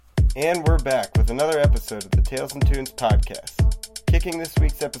And we're back with another episode of the Tales and Tunes podcast. Kicking this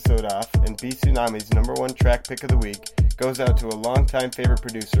week's episode off, and B Tsunami's number one track pick of the week, goes out to a longtime favorite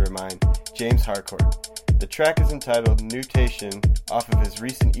producer of mine, James Harcourt. The track is entitled Mutation off of his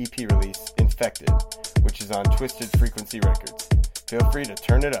recent EP release, Infected, which is on Twisted Frequency Records. Feel free to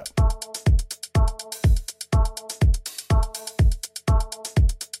turn it up.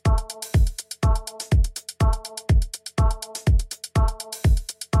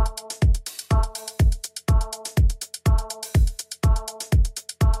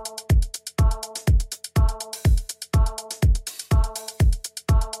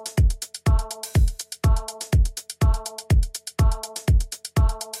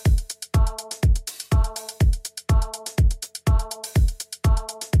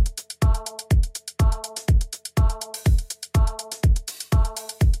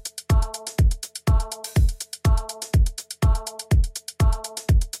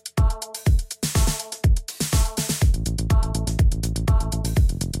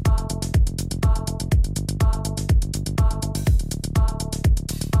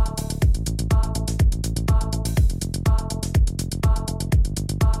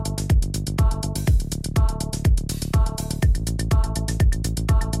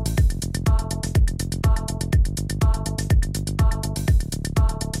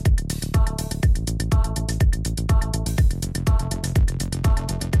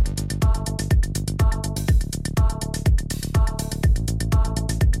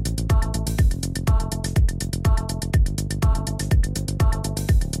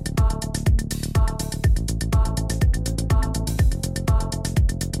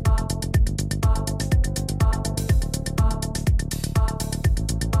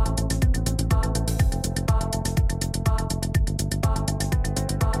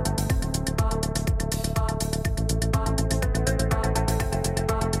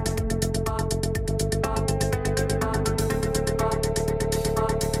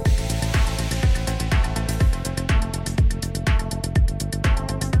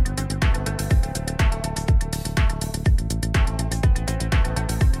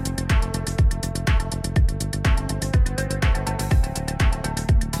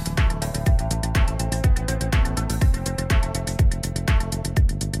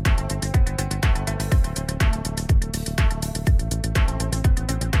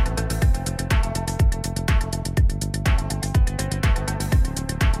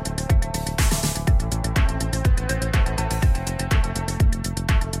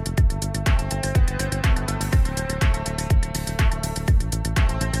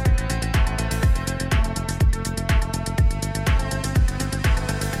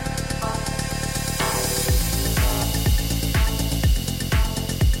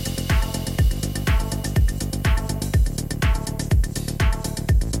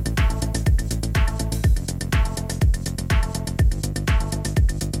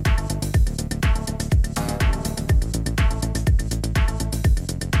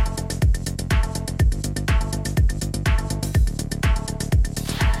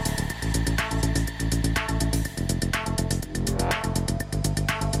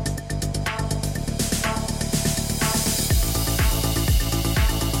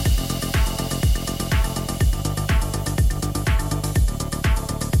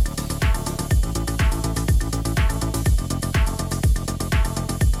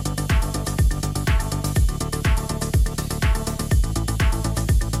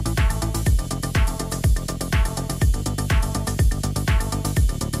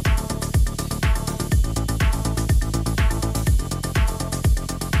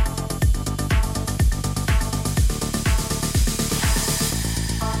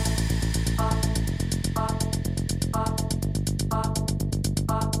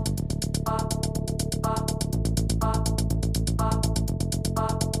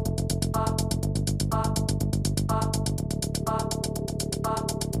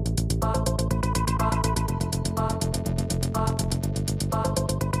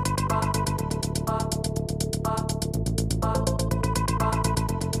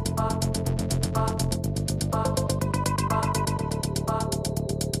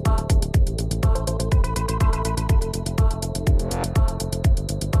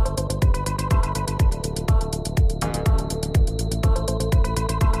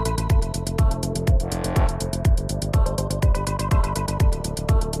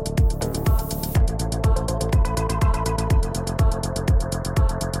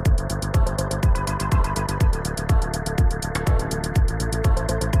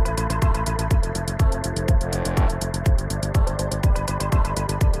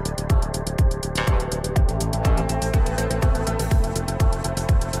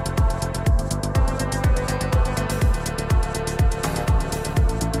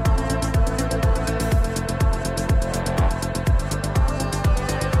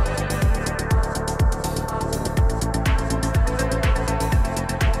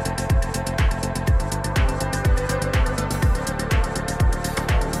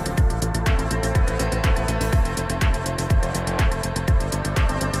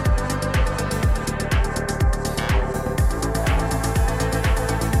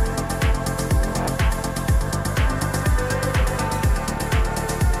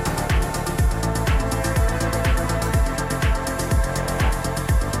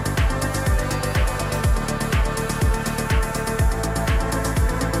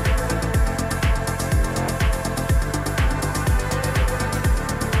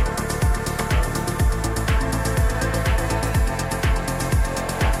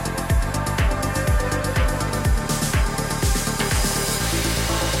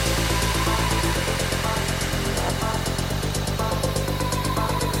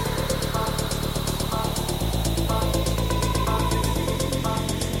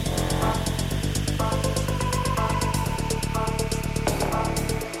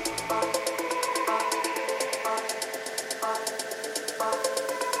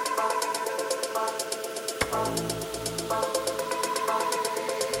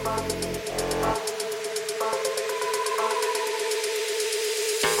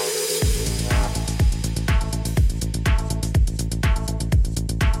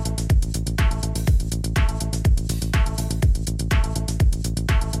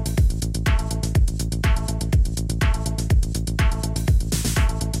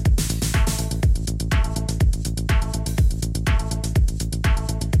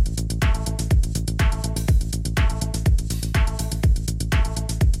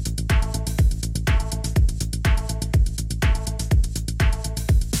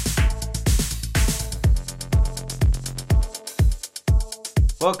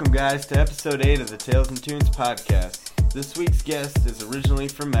 Welcome, guys, to episode 8 of the Tales and Tunes podcast. This week's guest is originally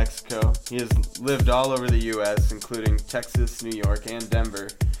from Mexico. He has lived all over the U.S., including Texas, New York, and Denver,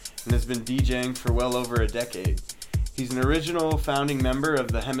 and has been DJing for well over a decade. He's an original founding member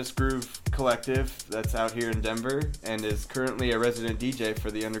of the Hemis Groove Collective that's out here in Denver, and is currently a resident DJ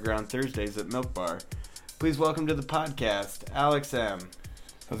for the Underground Thursdays at Milk Bar. Please welcome to the podcast, Alex M.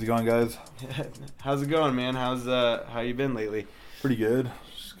 How's it going, guys? How's it going, man? How you been lately? Pretty good.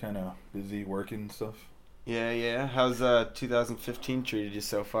 Just kind of busy working and stuff. Yeah. How's 2015 treated you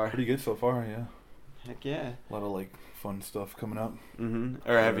so far? Pretty good so far, yeah. Heck yeah. A lot of fun stuff coming up. Mm-hmm.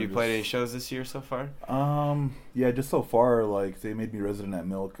 Or have you played any shows this year so far? Yeah, just so far. They made me resident at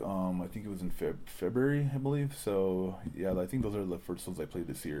Milk. I think it was in February, I believe. So yeah, I think those are the first shows I played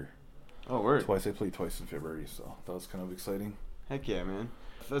this year. Oh, word. I played twice in February, so that was kind of exciting. Heck yeah, man.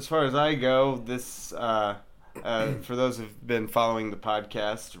 As far as I go, this for those who've been following the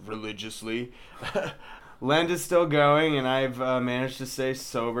podcast religiously, Lent is still going, and I've managed to stay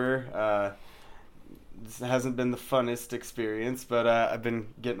sober. This hasn't been the funnest experience, but I've been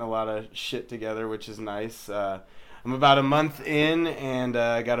getting a lot of shit together, which is nice. I'm about a month in, and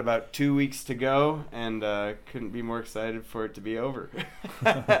I got about 2 weeks to go, and couldn't be more excited for it to be over.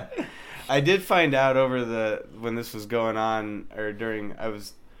 I did find out when this was going on, I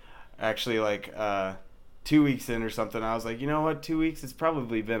was actually 2 weeks in or something. I was like, you know what, 2 weeks? It's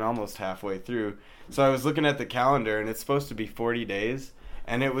probably been almost halfway through. So I was looking at the calendar, and it's supposed to be 40 days,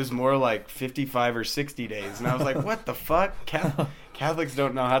 and it was more like 55 or 60 days. And I was like, what the fuck? Catholics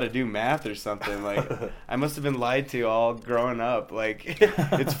don't know how to do math or something. I must have been lied to all growing up.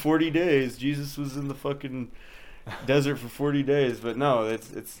 It's 40 days. Jesus was in the fucking desert for 40 days. But no,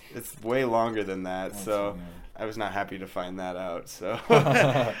 it's way longer than that. So I was not happy to find that out. So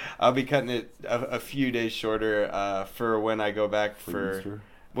I'll be cutting it a few days shorter for when I go back for Easter.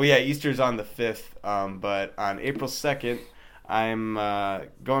 Well, yeah, Easter's on the 5th. But on April 2nd, I'm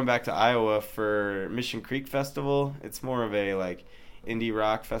going back to Iowa for Mission Creek Festival. It's more of a indie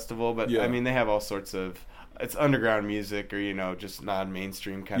rock festival, but yeah. I mean, they have all sorts of, it's underground music or just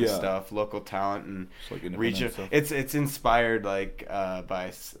non-mainstream kind of stuff, local talent and region. It's inspired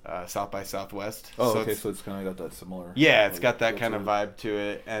by South by Southwest. Oh, so okay, so it's kind of got that similar. Yeah, it's got that kind of vibe to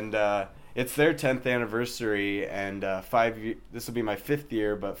it, and it's their 10th anniversary, and this will be my 5th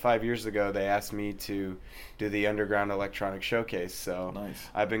year, but 5 years ago they asked me to do the Underground Electronic Showcase. So nice.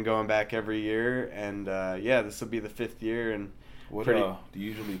 I've been going back every year, and this will be the 5th year. And what do you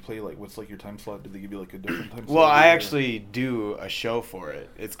usually play? What's your time slot? Do they give you a different time slot? Well, I actually do a show for it.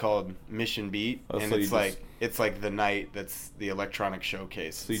 It's called Mission Beat, and so it's the night that's the electronic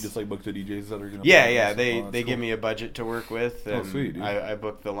showcase. So you just book the DJs that are gonna. Yeah. They give me a budget to work with, and sweet, dude. I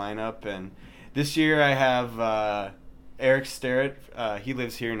book the lineup. And this year I have Eric Starrett. He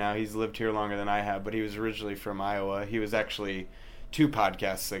lives here now. He's lived here longer than I have, but he was originally from Iowa. He was actually 2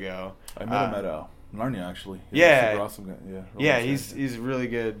 podcasts ago. I met him at Narnia, actually. Yeah. Awesome guy. Yeah, he's a really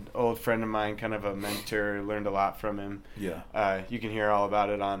good old friend of mine, kind of a mentor. Learned a lot from him. Yeah. You can hear all about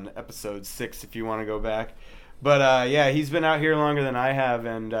it on episode 6 if you want to go back. But he's been out here longer than I have,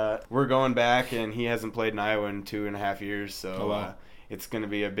 and we're going back, and he hasn't played in Iowa in 2.5 years, so it's going to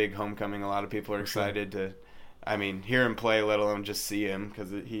be a big homecoming. A lot of people are excited to hear him play, let alone just see him,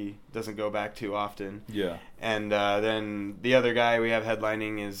 because he doesn't go back too often. Yeah. And then the other guy we have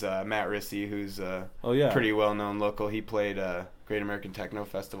headlining is Matt Rissy, who's pretty well-known local. He played Great American Techno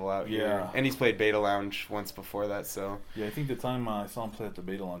Festival out here. And he's played Beta Lounge once before that, so... Yeah, I think the time I saw him play at the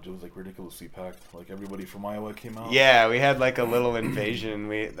Beta Lounge, it was ridiculously packed. Everybody from Iowa came out. Yeah, we had a little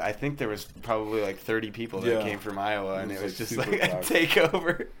invasion. I think there was probably 30 people that came from Iowa, and it was just a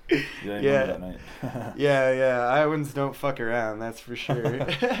takeover. Yeah, I remember that night. Yeah, Iowans don't fuck around, that's for sure.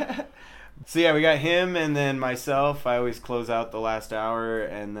 So yeah, we got him, and then myself. I always close out the last hour,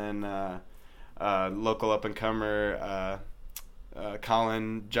 and then local up-and-comer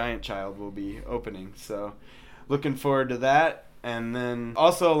Colin Giant Child will be opening. So looking forward to that. And then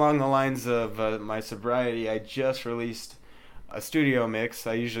also along the lines of my sobriety, I just released a studio mix.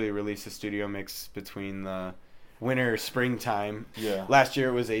 I usually release a studio mix between the winter, springtime. Yeah. Last year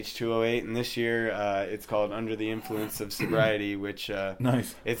it was H208, and this year it's called Under the Influence of Sobriety, which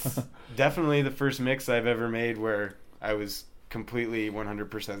nice. It's definitely the first mix I've ever made where I was completely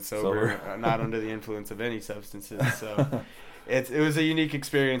 100% sober. Not under the influence of any substances. So it was a unique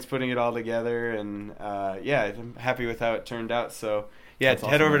experience putting it all together, and I'm happy with how it turned out. So yeah,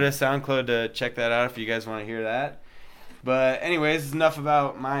 head over to SoundCloud to check that out if you guys want to hear that. But anyways, enough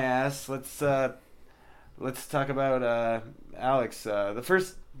about my ass. Let's talk about Alex. I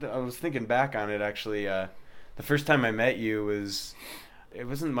was thinking back on it actually. The first time I met you was it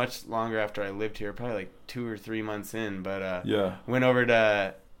wasn't much longer after I lived here, probably like 2 or 3 months in, but Yeah. went over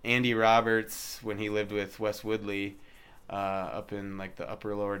to Andy Roberts when he lived with Wes Woodley up in like the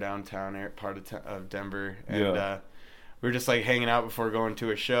upper lower downtown part of Denver, and we were just like hanging out before going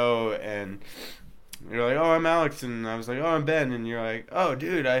to a show, and you're like, "Oh, I'm Alex," and I was like, "Oh, I'm Ben," and you're like, "Oh,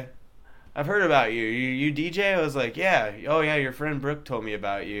 dude, I've heard about you. You DJ?" I was like, "Yeah." "Oh, yeah, your friend Brooke told me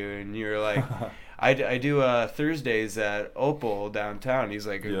about you," and you're like, I do Thursdays at Opal downtown. He's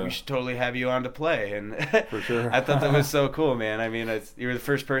like, "We should totally have you on to play." And for sure. I thought that was so cool, man. I mean, you were the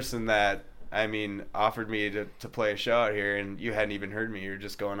first person that, I mean, offered me to play a show out here, and you hadn't even heard me. You were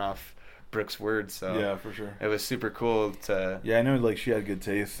just going off Brooke's words. So yeah, for sure. It was super cool to... Yeah, I know, like, she had good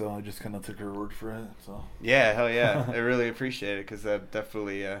taste, so I just kind of took her word for it. So yeah, hell yeah. I really appreciate it, because that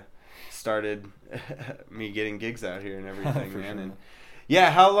definitely started me getting gigs out here and everything, man. Sure. And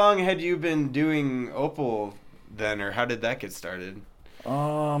yeah, how long had you been doing Opal then, or how did that get started?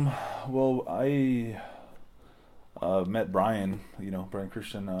 Well, I met Brian, Brian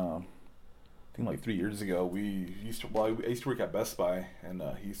Christian, I think like 3 years ago. I used to work at Best Buy, and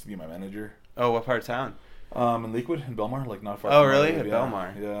he used to be my manager. Oh, what part of town? In Lakewood, in Belmar, like not far. Oh, really? At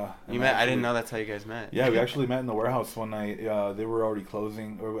Belmar? Yeah. You met? I didn't know that's how you guys met. Yeah, we actually met in the warehouse one night. They were already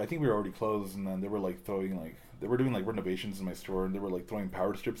closing, or I think we were already closed, and then they were like they were doing like renovations in my store, and they were like throwing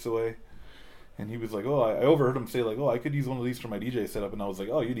power strips away. And he was like, "Oh," I overheard him say like, "Oh, I could use one of these for my DJ setup," and I was like,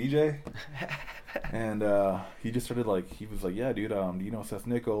 "Oh, you DJ?" And he just started like, he was like, "Yeah, dude, do you know Seth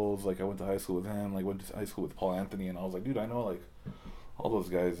Nichols? Like, I went to high school with him. Like, went to high school with Paul Anthony." And I was like, "Dude, I know like all those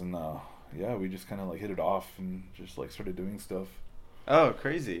guys." And yeah, we just kind of like hit it off and just like started doing stuff. Oh,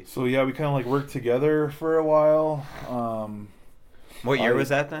 crazy. So yeah, we kind of like worked together for a while. What year was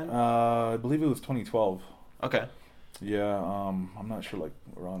that then? I believe it was 2012. Okay. Yeah, I'm not sure like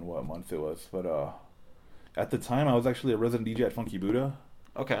around what month it was, but at the time I was actually a resident DJ at Funky Buddha.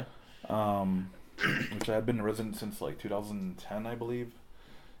 Okay. Which I had been a resident since like 2010, I believe.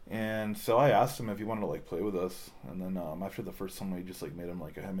 And so I asked him if he wanted to like play with us, and then after the first time we just like made him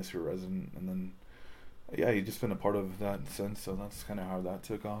like a Hemisphere resident, and then yeah, he's just been a part of that since. So that's kind of how that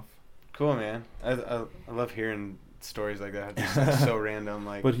took off. Cool, man. I love hearing stories like that. Just like, so random,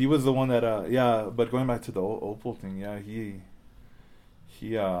 like. But he was the one that But going back to the Opal thing, yeah, he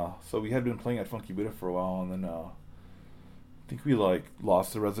so we had been playing at Funky Buddha for a while, and then I think we like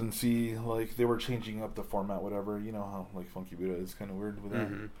lost the residency. Like they were changing up the format, whatever. You know how like Funky Buddha is kind of weird with that.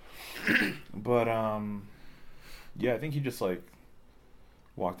 Mm-hmm. But yeah, I think he just like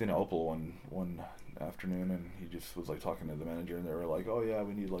walked into Opal one afternoon, and he just was like talking to the manager, and they were like, "Oh yeah,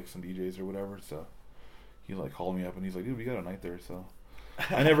 we need like some DJs or whatever." So he like called me up, and he's like, "Dude, we got a night there." So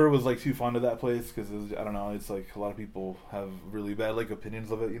I never was like too fond of that place because I don't know, it's like a lot of people have really bad like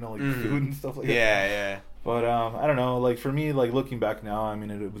opinions of it, like food and stuff like that. Yeah. But I don't know, like for me, like looking back now, I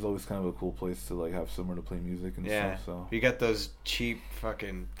mean, it was always kind of a cool place to like have somewhere to play music and stuff. So you got those cheap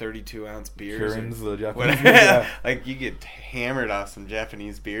fucking 32-ounce beers, Kirin's, the Japanese beers, yeah. Like you get hammered off some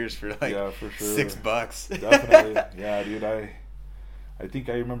Japanese beers for like for sure. $6. Definitely, yeah, dude. I think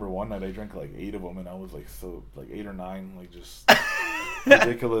I remember one night I drank like 8 of them, and I was like 8 or 9, like just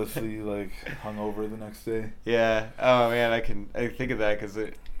ridiculously like hungover the next day. Yeah. Oh man, I think of that because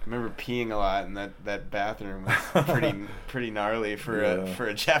I remember peeing a lot, and that bathroom was pretty gnarly for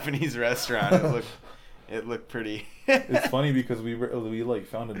a Japanese restaurant. It looked pretty. It's funny because we like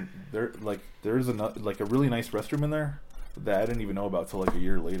found there's a really nice restroom in there that I didn't even know about till like a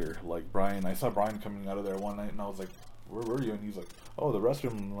year later. Like I saw Brian coming out of there one night, and I was like, "Where were you?" And he's like, "Oh, the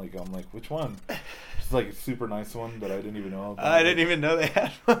restroom." I'm like, "Which one?" It's like a super nice one that I didn't even know about. I didn't even know they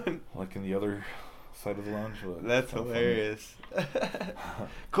had one. Like in the other side of the lounge. That's hilarious.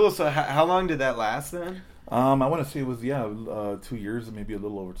 Cool. So how long did that last then? I want to say it was 2 years, maybe a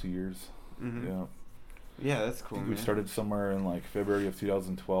little over 2 years. Mm-hmm. Yeah. Yeah, that's cool. We started somewhere in like February of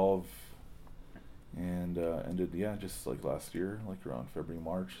 2012, and ended just like last year, like around February,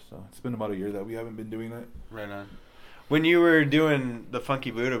 March. So it's been about a year that we haven't been doing it. Right on. When you were doing the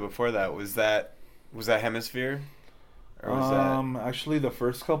Funky Buddha before that, was that Hemisphere? Or was that... Actually, the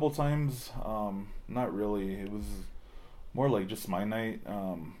first couple times, not really. It was more like just my night.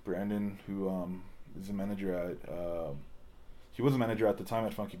 Brandon, who is a manager at, he was a manager at the time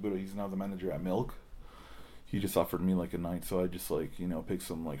at Funky Buddha. He's now the manager at Milk. He just offered me like a night, so I just like picked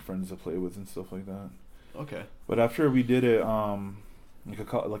some like friends to play with and stuff like that. Okay. But after we did it,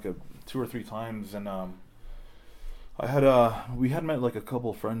 like 2 or 3 times, and we had met like a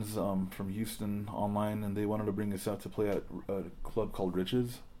couple friends from Houston online, and they wanted to bring us out to play at a club called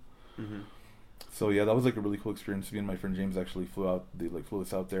Riches. Mm-hmm. So yeah, that was like a really cool experience. Me and my friend James actually flew out. They like flew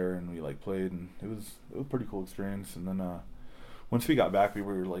us out there, and we like played, and it was a pretty cool experience. And then once we got back, we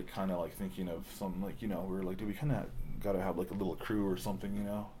were like kind of like thinking of something like, we were like, dude, we kind of got to have like a little crew or something,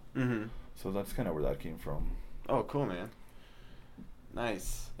 Mm-hmm. So that's kind of where that came from. Oh, cool, man.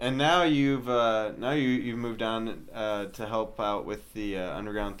 Nice. And now you've moved on to help out with the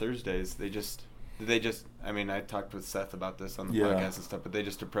Underground Thursdays. They just I mean, I talked with Seth about this on the podcast and stuff, but they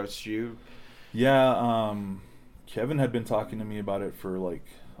just approached you. Yeah, Kevin had been talking to me about it for like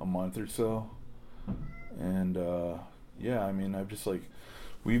a month or so, and yeah, I mean, I've just like,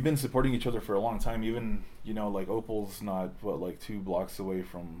 we've been supporting each other for a long time. Even like Opal's not like 2 blocks away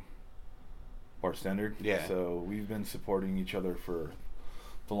from Bar Standard. Yeah. So we've been supporting each other for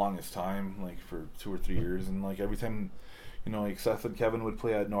the longest time, like for 2 or 3 years, and like every time, like Seth and Kevin would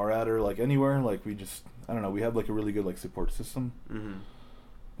play at NORAD or like anywhere, like we just, I don't know, we had like a really good like support system. Mm-hmm.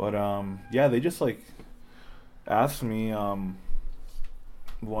 But yeah, they just like asked me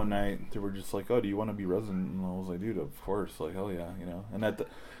one night. They were just like, "Oh, do you want to be resident?" And I was like, "Dude, of course, like hell yeah,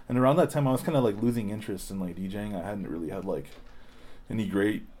 And around that time, I was kind of like losing interest in like DJing. I hadn't really had like any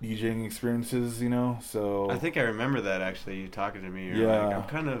great DJing experiences, So I think I remember that actually. You talking to me. You're yeah. like, I'm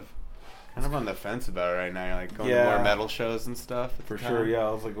kind of on the fence about it right now. You're like going to more metal shows and stuff. For sure, yeah.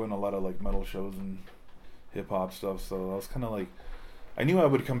 I was like going to a lot of like metal shows and hip hop stuff. So I was kind of like, I knew I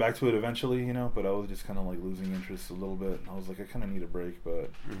would come back to it eventually, but I was just kind of like losing interest a little bit. I was like, I kind of need a break, but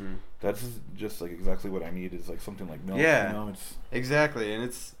that's just like exactly what I need is like something like milk. Yeah, It's exactly, and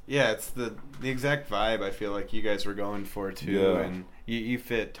it's the exact vibe I feel like you guys were going for too, and you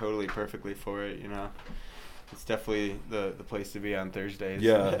fit totally perfectly for it. It's definitely the place to be on Thursdays.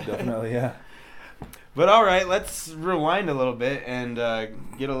 Yeah, definitely, yeah. But all right, let's rewind a little bit and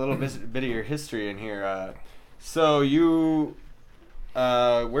get a little bit of your history in here. So you.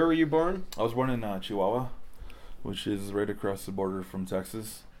 Where were you born? I was born in Chihuahua, which is right across the border from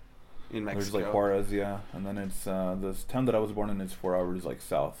Texas. In Mexico. There's like Juarez, yeah, and then it's the town that I was born in is 4 hours like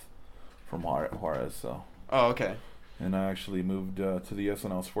south from Juarez. So. Oh, okay. And I actually moved to the U.S.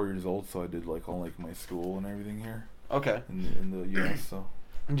 when I was 4 years old, so I did like all like my school and everything here. Okay. In the U.S. So.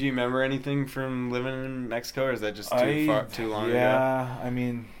 Do you remember anything from living in Mexico, or is that just too long ago? Yeah, I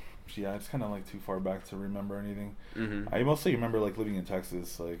mean. Yeah, it's kind of like too far back to remember anything. Mm-hmm. I mostly remember like living in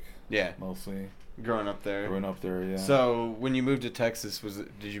Texas, like mostly growing up there. Yeah. So when you moved to Texas,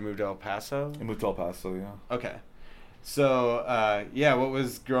 did you move to El Paso? I moved to El Paso, yeah. Okay. So what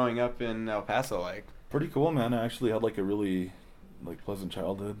was growing up in El Paso like? Pretty cool, man. I actually had like a really like pleasant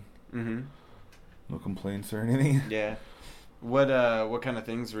childhood. Mm-hmm. No complaints or anything. Yeah. What kind of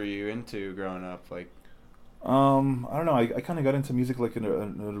things were you into growing up, like? I don't know. I kind of got into music like at a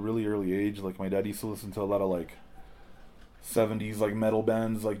really early age. Like my dad used to listen to a lot of like 70s like metal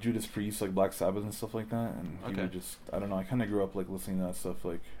bands like Judas Priest, like Black Sabbath and stuff like that. And he would just, I don't know. I kind of grew up like listening to that stuff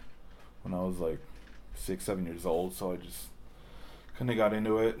like when I was like 6-7 years old. So I just kind of got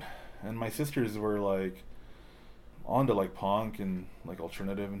into it. And my sisters were like onto like punk and like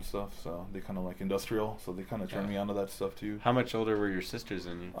alternative and stuff. So they kind of like industrial. So they kind of turned me onto that stuff too. How much older were your sisters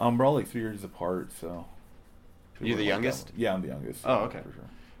than you? We're all like 3 years apart. So. You're the youngest? Yeah, I'm the youngest. Oh, okay. For sure.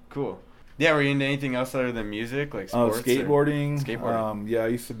 Cool. Yeah, were you into anything else other than music, like sports? Skateboarding. Skateboarding. Yeah, I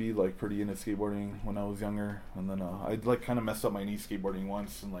used to be like pretty into skateboarding when I was younger, and then I like kind of messed up my knee skateboarding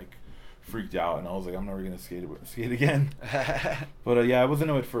once and like freaked out, and I was like, I'm never gonna skate again. But yeah, I was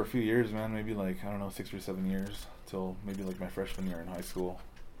into it for a few years, man. Maybe like, I don't know, 6 or 7 years till maybe like my freshman year in high school.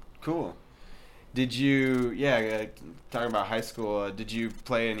 Cool. Did you? Yeah, talking about high school. Did you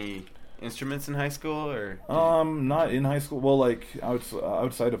play any instruments in high school, or not in high school? Well, like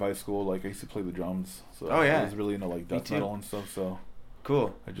outside of high school, like I used to play the drums. So I was really into like death metal and stuff. So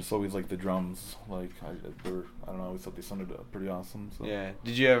cool. I just always liked the drums. Like I don't know. I always thought they sounded pretty awesome. So. Yeah.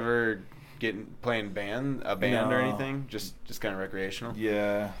 Did you ever play in a band or anything? Just kind of recreational.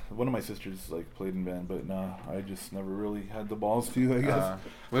 Yeah. One of my sisters like played in band, but I just never really had the balls to. I guess.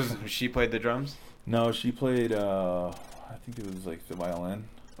 Was she played the drums? No, she played. I think it was like the violin.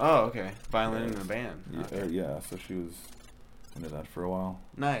 Oh, okay. Violin in a band. Okay. Yeah, so she was into that for a while.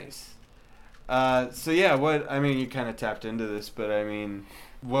 Nice. So yeah, you kind of tapped into this, but I mean,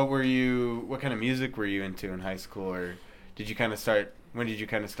 what kind of music were you into in high school, or when did you kind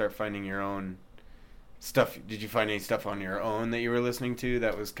of start finding your own stuff? Did you find any stuff on your own that you were listening to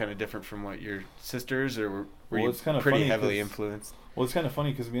that was kind of different from what your sisters, or were you pretty heavily influenced? Well, it's kind of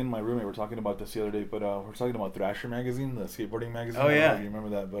funny because me and my roommate were talking about this the other day, but we're talking about Thrasher magazine, the skateboarding magazine. Oh, yeah. I don't know if you remember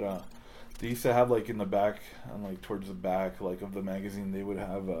that, but they used to have like in the back and like towards the back like of the magazine, they would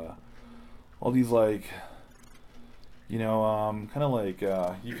have all these like, kind of like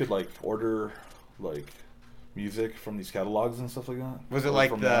you could like order like music from these catalogs and stuff like that. Was it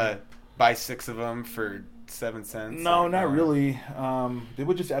like buy 6 of them for 7 cents? No, not really. They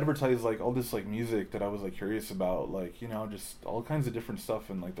would just advertise like all this like music that I was like curious about, like, you know, just all kinds of different stuff,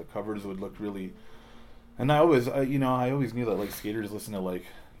 and like the covers would look really. And I always knew that like skaters listen to like,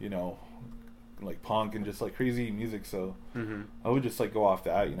 you know, like punk and just like crazy music, so I would just like go off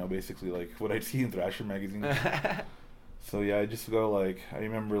that, you know, basically like what I'd see in Thrasher magazine. So yeah, I just go like, I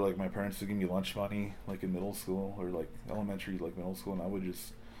remember like my parents would give me lunch money like in middle school or like elementary, like middle school, and I would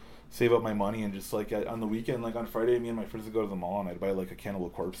just save up my money and just like on the weekend, like on Friday, me and my friends would go to the mall and I'd buy like a Cannibal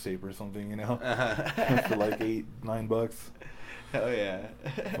Corpse tape or something, you know, for like $8-9. Hell yeah.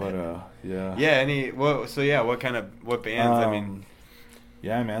 But yeah. Yeah. What bands? I mean.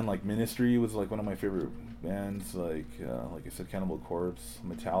 Yeah, man. Like Ministry was like one of my favorite bands. Like I said, Cannibal Corpse,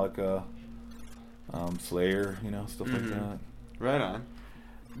 Metallica, Slayer, you know, stuff like that. Right on.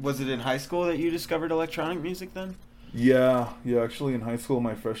 Was it in high school that you discovered electronic music then? Yeah. Actually, in high school,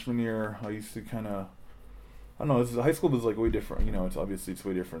 my freshman year, I used to kind of, I don't know. High school was like way different. You know, it's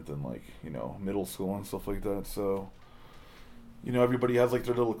way different than like, you know, middle school and stuff like that. So, you know, everybody has like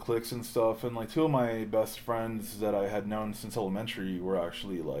their little cliques and stuff, and like two of my best friends that I had known since elementary were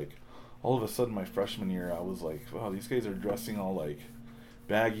actually like, all of a sudden my freshman year, I was like, wow, these guys are dressing all like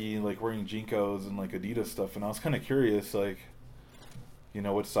baggy, like wearing Jinkos and like Adidas stuff, and I was kind of curious, like, you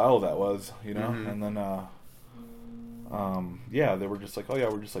know, what style that was, you know, and then yeah, they were just like, oh yeah,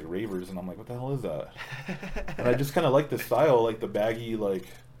 we're just like ravers, and I'm like, what the hell is that? And I just kind of like the style, like the baggy, like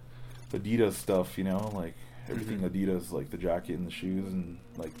Adidas stuff, you know, like everything Adidas, like the jacket and the shoes and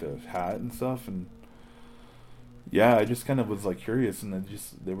like the hat and stuff, and yeah, I just kind of was like curious, and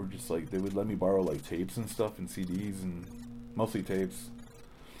they were just like, they would let me borrow like tapes and stuff and CDs, and mostly tapes,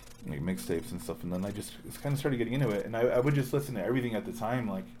 like mixtapes and stuff, and then I just kind of started getting into it, and I would just listen to everything at the time,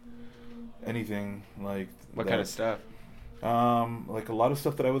 like anything, like what kind of stuff? Like a lot of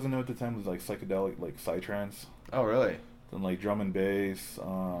stuff that I was into at the time was like psychedelic, like psytrance. Oh, really? Then like drum and bass,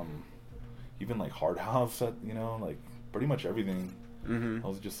 even like hard house, you know, like pretty much everything. I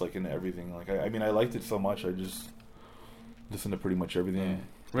was just like into everything. Like I mean, I liked it so much, I just listened to pretty much everything. Yeah.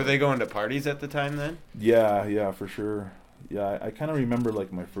 Were they going to parties at the time then? Yeah, for sure. Yeah, I kind of remember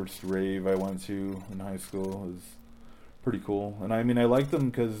like my first rave I went to in high school. It was pretty cool, and I mean, I liked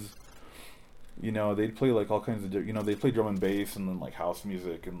them because, you know, they'd play like all kinds of, you know, they'd play drum and bass and then like house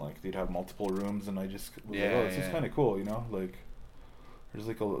music, and like they'd have multiple rooms, and I just was like, oh, this is kind of cool, you know, like there's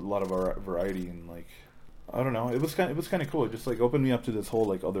like a lot of variety, and like I don't know, it was kind of cool. It just like opened me up to this whole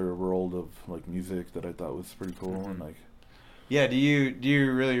like other world of like music that I thought was pretty cool, and like. Yeah, do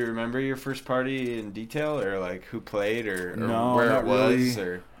you really remember your first party in detail, or like who played, or no, where it was? Really.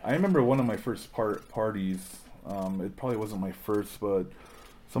 Or I remember one of my first parties. It probably wasn't my first, but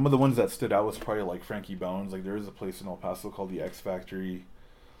some of the ones that stood out was probably like Frankie Bones. Like there is a place in El Paso called the X Factory,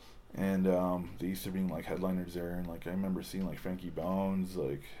 and they used to bring like headliners there, and like I remember seeing like Frankie Bones,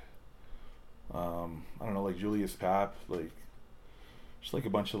 like I don't know, like Julius Papp, like just like a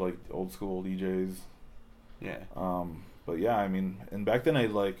bunch of like old school DJs. Yeah. But yeah, I mean, and back then I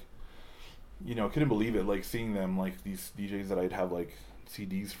like, you know, couldn't believe it, like seeing them, like these DJs that I'd have like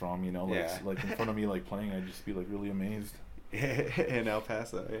CDs from, you know, like like in front of me, like playing. I'd just be like really amazed. In El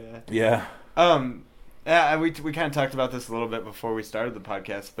Paso, yeah. We kind of talked about this a little bit before we started the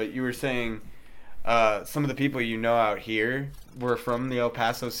podcast, but you were saying some of the people you know out here were from the El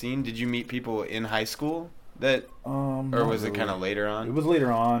Paso scene. Did you meet people in high school that, or was it kind of later on? It was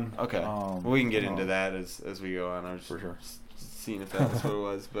later on. Okay, well, we can get into that as we go on. I was just seeing if that was what it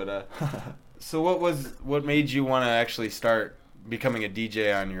was, but so what made you want to actually start becoming a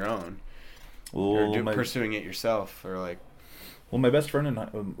DJ on your own, or pursuing it yourself, or like? Well, my best friend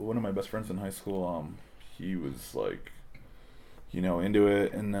one of my best friends in high school, he was like, you know, into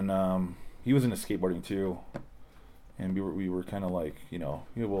it, and then he was into skateboarding too, and we were kind of like, you know,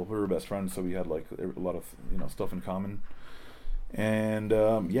 well, we were best friends, so we had like a lot of, you know, stuff in common, and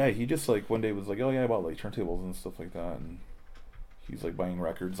yeah, he just like one day was like, oh yeah, I bought like turntables and stuff like that, and he's like buying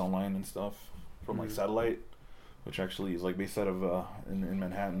records online and stuff from like Satellite, which actually is like based out of in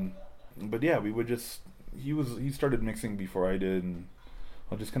Manhattan, but yeah, we would just. He started mixing before I did, and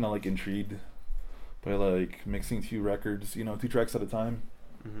I was just kind of like intrigued by like mixing 2 records, you know, 2 tracks at a time.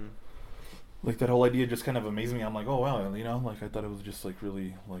 Like that whole idea just kind of amazed me. I'm like, oh wow, you know, like I thought it was just like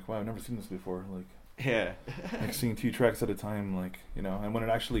really like, wow, I've never seen this before. Like mixing 2 tracks at a time, like, you know, and when it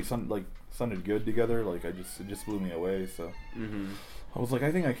actually sounded good together, like it just blew me away. So I was like,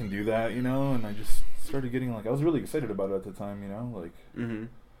 I think I can do that, you know, and I just started getting like, I was really excited about it at the time, you know, like.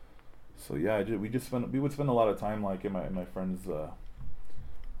 So yeah, we would spend a lot of time like in my friend's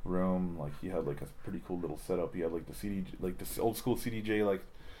room. Like he had like a pretty cool little setup. He had like the CD, like this old school CDJ, like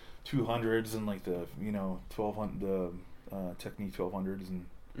 200s and like the 1200 the Technique 1200s, and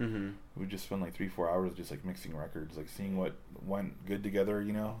we just spend like 3-4 hours just like mixing records, like seeing what went good together,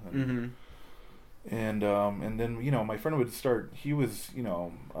 and, and then my friend would start. He was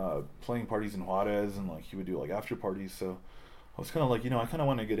playing parties in Juarez, and like he would do like after parties. So I was kind of like I kind of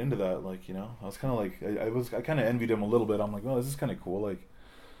want to get into that. Like I was kind of like I kind of envied him a little bit. I'm like, oh, this is kind of cool. Like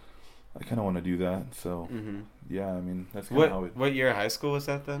I kind of want to do that. So yeah, I mean that's kind of how it. What year of high school was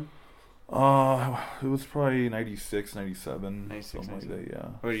that then? It was probably 96, 97, 96, something 97. like that. Yeah.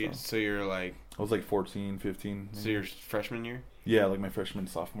 What so you're like? I was like 14, 15. So your freshman year? Yeah, like my freshman,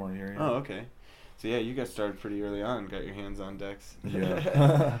 sophomore year. Yeah. Oh, okay. So yeah, you got started pretty early on. Got your hands on decks.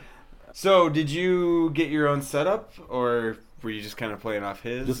 Yeah. So did you get your own setup, or were you just kind of playing off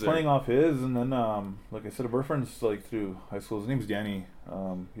his? Just playing off his, and then like I said, our friends like through high school. His name's Danny.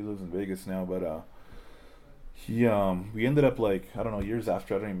 He lives in Vegas now, but we ended up like I don't know, years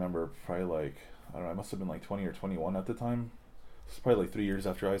after. I don't remember. Probably like I don't know. I must have been like 20 or 21 at the time. It's probably like 3 years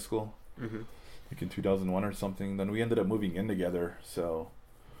after high school. Like in 2001 or something. Then we ended up moving in together. So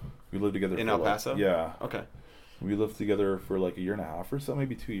we lived together in for El Paso. Yeah. Okay. We lived together for like a year and a half or so,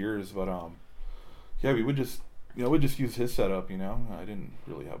 maybe 2 years. But yeah, we would just we'd just use his setup. I didn't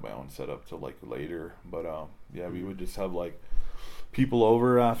really have my own setup till like later. But yeah, we would just have like people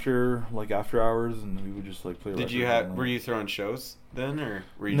over after hours, and we would just like play. Were you throwing shows then, or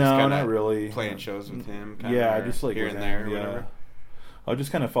were you no, just not really playing shows with him? Yeah, just like here and there, or yeah. whatever. I was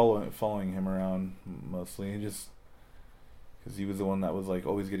just kind of following him around mostly, just because he was the one that was like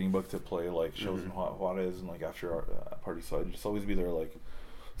always getting booked to play like shows in Juarez and like after our parties. So I'd just always be there like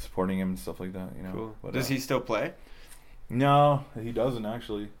supporting him and stuff like that. Cool. But, does he still play? No, he doesn't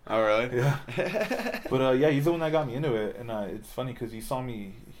actually. Oh, really? Yeah. But yeah, he's the one that got me into it, and it's funny because he saw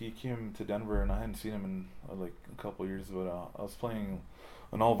me. He came to Denver, and I hadn't seen him in like a couple of years. But I was playing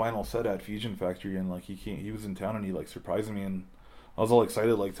an all vinyl set at Fusion Factory, and like he was in town, and he like surprised me, and I was all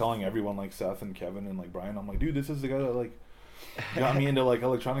excited, like telling everyone, like Seth and Kevin and like Brian. I'm like, dude, this is the guy that like got me into like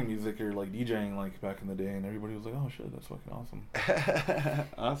electronic music or like DJing like back in the day, and everybody was like, oh shit, that's fucking awesome.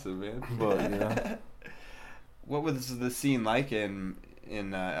 Awesome, man. But yeah. What was the scene like in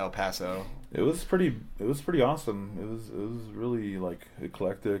El Paso? It was pretty awesome. It was really like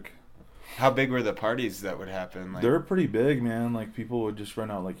eclectic. How big were the parties that would happen? They were pretty big, man. Like people would just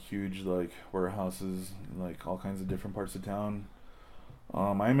rent out like huge like warehouses, like all kinds of different parts of town.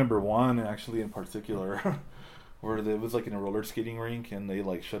 I remember one actually in particular where it was like in a roller skating rink, and they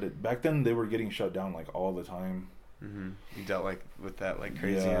like shut it. Back then they were getting shut down like all the time. You dealt like with that like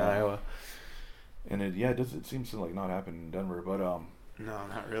crazy in Iowa. And it seems to like not happen in Denver, but no,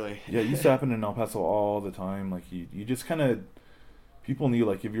 not really. Yeah, it used to happen in El Paso all the time. Like you just kind of, people knew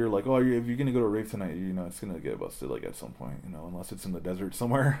like if you're like, oh, if you're gonna go to a rave tonight, it's gonna get busted like at some point, unless it's in the desert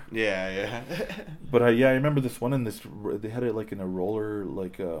somewhere. Yeah. But yeah, I remember this one they had it like in a roller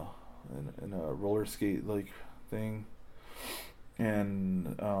like in a roller skate like thing.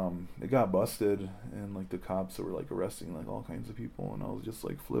 And it got busted, and like the cops were like arresting like all kinds of people, and I was just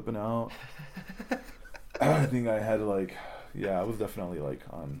like flipping out. I think I had like, I was definitely like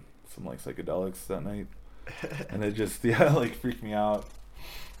on some like psychedelics that night, and it just like freaked me out.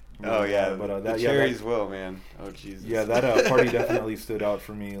 Oh yeah, but the cherries will, man. Oh Jesus. Yeah, that party definitely stood out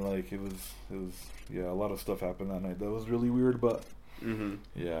for me. Like it was a lot of stuff happened that night. That was really weird, but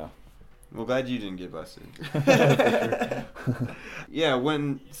yeah. Well, glad you didn't get busted. Yeah,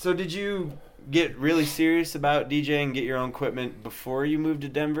 so did you get really serious about DJing, get your own equipment before you moved to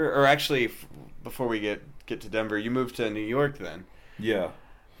Denver? Or actually, before we get to Denver, you moved to New York then? Yeah.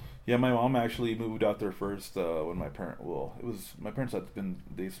 Yeah, my mom actually moved out there first when my parents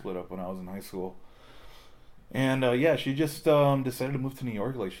they split up when I was in high school. And she just decided to move to New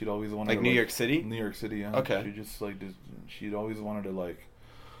York. Like she'd always wanted New York City? New York City, yeah. Okay. She just she'd always wanted to like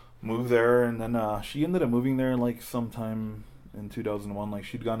move there, and then she ended up moving there like sometime in 2001. Like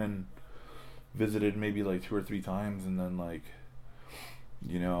she'd gone and visited maybe like 2 or 3 times, and then like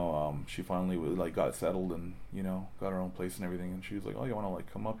she finally like got settled and got her own place and everything, and she was like, oh, you want to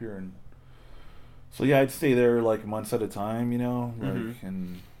like come up here? And so yeah, I'd stay there like months at a time,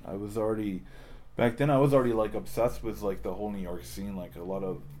 and I was already back then like obsessed with like the whole New York scene. Like a lot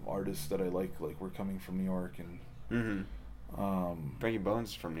of artists that I like were coming from New York, and Frankie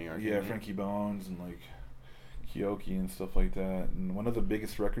Bones from New York. Yeah, Frankie Bones and like Kyoki and stuff like that. And one of the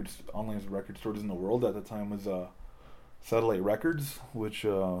biggest online record stores in the world at the time was Satellite Records, which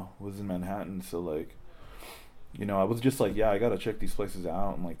was in Manhattan. So like, I was just like, I gotta check these places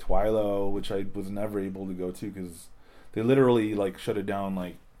out. And like Twilo, which I was never able to go to because they literally like shut it down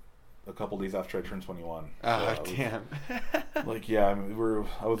like a couple days after I turned 21. Oh, damn. Like, yeah, I mean,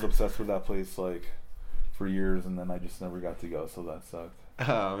 I was obsessed with that place, like, for years, and then I just never got to go, so that sucked.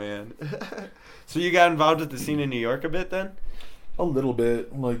 Oh, man. So you got involved with the scene in New York a bit then? A little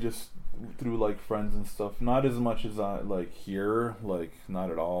bit, like, just through, like, friends and stuff. Not as much as I, like, here, like, not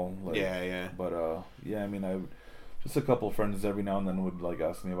at all. Like, Yeah. But, yeah, I mean, just a couple of friends every now and then would, like,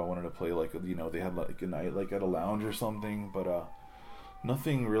 ask me if I wanted to play, like, you know, they had, like, a night, like, at a lounge or something, but,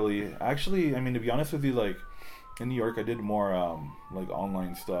 nothing really. Actually, I mean, to be honest with you, like, in New York, I did more, like,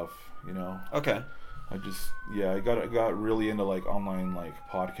 online stuff, you know? Okay. I got really into, like, online, like,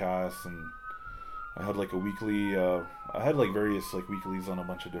 podcasts, and I had, like, a weekly, I had, like, various, like, weeklies on a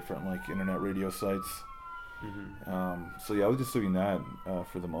bunch of different, like, internet radio sites. Mm-hmm. So, yeah, I was just doing that,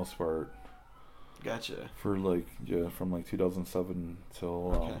 for the most part. Gotcha. For, like, yeah, from, like, 2007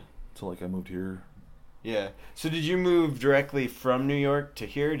 till, like, I moved here. Yeah. So did you move directly from New York to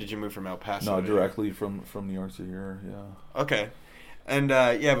here? Or did you move from El Paso? No, directly from New York to here, yeah. Okay. And,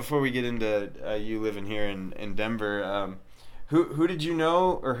 before we get into you living here in Denver, who did you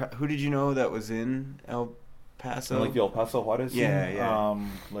know, or who did you know that was in El Paso? And, like, the El Paso Juarez scene? Yeah.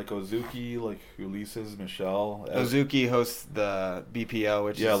 Like Ozuki, like Ulises, Michelle. Ozuki hosts the BPL,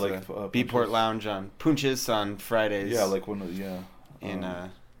 which is like, the Beatport Lounge on Punches on Fridays. Yeah, like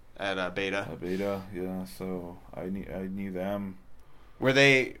at Beta. At Beta, yeah. So I knew them. Were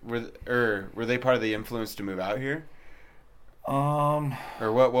they part of the influence to move out here? Or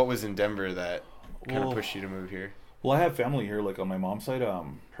what was in Denver that kind of pushed you to move here? Well, I have family here, like on my mom's side.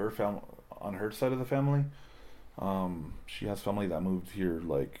 Her family, on her side of the family, she has family that moved here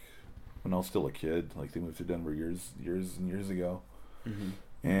like when I was still a kid. Like they moved to Denver years and years ago. Mm-hmm.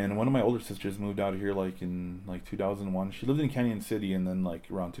 And one of my older sisters moved out here like in like 2001. She lived in Canyon City, and then like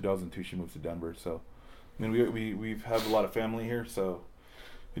around 2002 she moved to Denver. So, I mean, we've had a lot of family here, so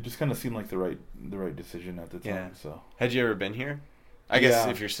it just kind of seemed like the right decision at the time. Yeah. So, had you ever been here? I guess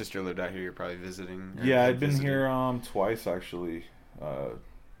if your sister lived out here, you're probably visiting. Yeah, I'd been here twice actually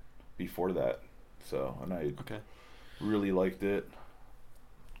before that. So, and I really liked it.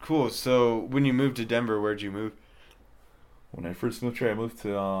 Cool. So, when you moved to Denver, where'd you move? When I first moved here, I moved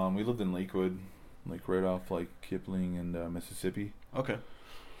to we lived in Lakewood, like right off like Kipling and Mississippi. Okay.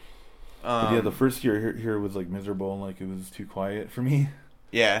 Yeah, the first year here was like miserable, and like it was too quiet for me.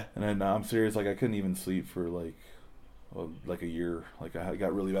 Yeah. And then I'm serious, like I couldn't even sleep for like a year. Like I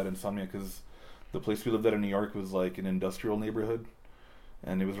got really bad insomnia because the place we lived at in New York was like an industrial neighborhood,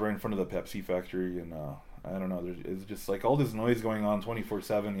 and it was right in front of the Pepsi factory, and I don't know, it's just like all this noise going on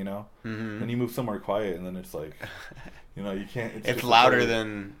 24/7, you know. Mm-hmm. And you move somewhere quiet, and then it's like, you know, you can't. It's louder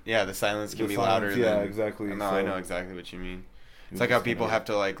than the silence can be louder. Yeah, than, exactly. No, I know exactly what you mean. It's like how people have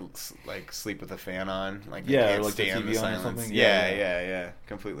to like sleep with a fan on, like they can't like stand the silence. Or something. Yeah,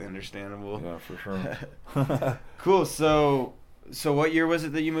 completely understandable. Yeah, for sure. Cool. So what year was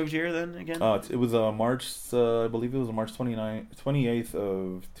it that you moved here then again? It was March. I believe it was March 28th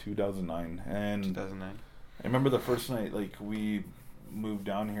of 2009. And 2009. I remember the first night, like we moved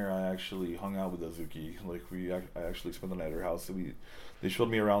down here. I actually hung out with Azuki. Like I actually spent the night at her house. So they showed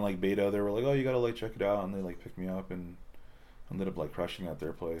me around like Beta. They were like, "Oh, you gotta like check it out," and they like picked me up and ended up like crashing at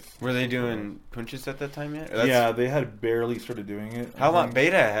their place. Were they doing Punches at that time yet? Yeah, they had barely started doing it. How long?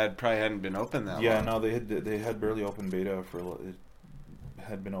 Beta probably hadn't been open that long. Yeah, no, they had barely opened Beta for it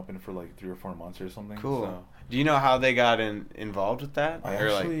had been open for like 3 or 4 months or something. Cool. So. Do you know how they got involved with that?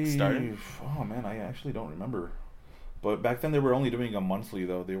 Started? Oh man, I actually don't remember. But back then they were only doing a monthly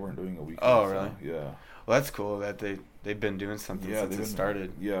though. They weren't doing a weekly. Oh really? So, yeah. Well, that's cool that they've been doing something since it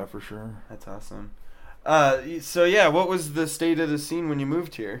started. Yeah, for sure. That's awesome. So yeah, what was the state of the scene when you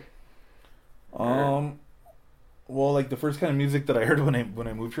moved here? Well, like the first kind of music that I heard when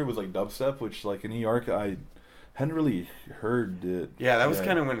I moved here was like dubstep, which like in New York I hadn't really heard it. Yeah, that was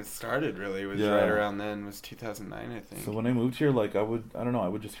kind of when it started. Really, it was right around then. It was 2009, I think. So when I moved here, like I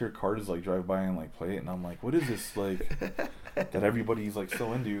would just hear cars like drive by and like play it, and I'm like, what is this like that everybody's like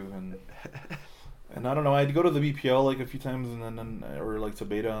so into and I don't know. I'd go to the BPL like a few times and then or like to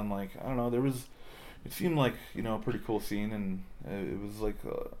Beta, and like I don't know, it seemed like, you know, a pretty cool scene, and it was like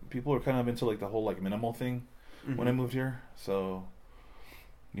people were kind of into like the whole like minimal thing when I moved here. So,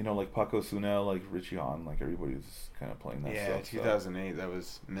 you know, like Paco Suna, like Richie Hahn, like everybody was kind of playing that stuff. Yeah, 2008.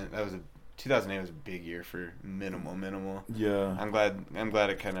 So. 2008 was a big year for minimal. Yeah, I'm glad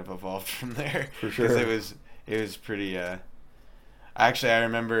it kind of evolved from there. For sure, because it was pretty. Actually, I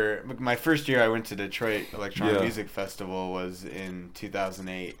remember my first year I went to Detroit Electronic Music Festival was in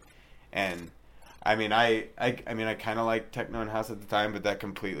 2008, and I mean, I kind of liked techno and house at the time, but that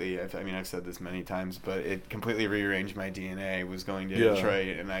completely, I've said this many times, but it completely rearranged my DNA. I was going to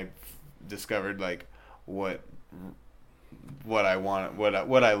Detroit, and I discovered, like, what I want, what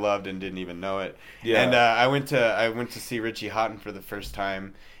I loved and didn't even know it. Yeah. And I went to see Richie Houghton for the first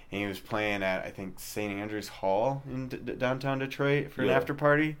time, and he was playing at, I think, St. Andrews Hall in downtown Detroit for an after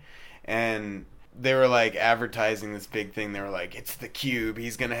party, and they were like advertising this big thing. They were like, "It's the Cube.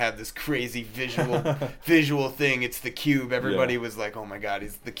 He's gonna have this crazy visual thing. It's the Cube." Everybody was like, "Oh my God,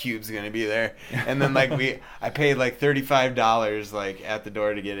 the Cube's gonna be there." And then like I paid like $35 like at the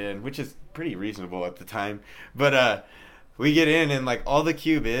door to get in, which is pretty reasonable at the time. But we get in, and like all the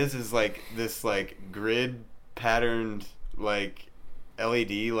Cube is like this like grid patterned like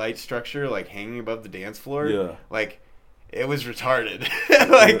LED light structure like hanging above the dance floor. Yeah, like. It was retarded.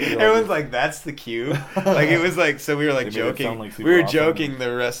 Like everyone's like, "That's the Cube." Like it was like, so we were like joking. Like we were joking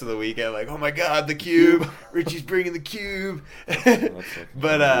the rest of the weekend, like, "Oh my God, the Cube! Richie's bringing the Cube."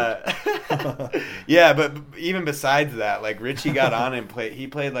 But yeah, but even besides that, like Richie got on and played. He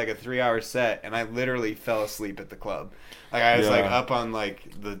played like a 3-hour set, and I literally fell asleep at the club. Like I was like up on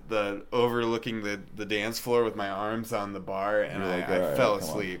like the overlooking the dance floor with my arms on the bar, and I fell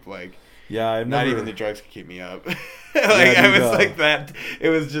asleep. Like. Yeah, not even the drugs could keep me up. I was like that. It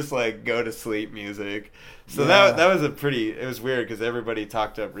was just like go to sleep music. So that was it was weird because everybody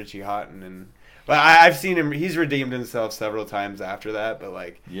talked up Richie Houghton, but I've seen him. He's redeemed himself several times after that. But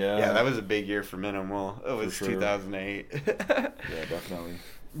like, that was a big year for Minimal. It was 2008. Yeah, definitely.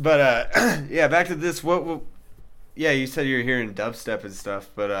 But back to this. You said you were hearing dubstep and stuff,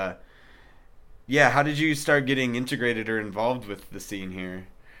 but how did you start getting integrated or involved with the scene here?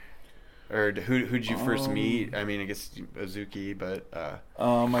 Or who'd you first meet? I mean, I guess Azuki, but...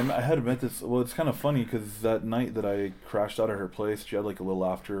 I had met this... Well, it's kind of funny, because that night that I crashed out at her place, she had, like, a little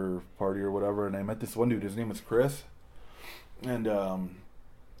after party or whatever, and I met this one dude. His name was Chris. And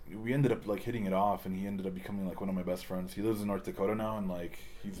we ended up, like, hitting it off, and he ended up becoming, like, one of my best friends. He lives in North Dakota now, and, like,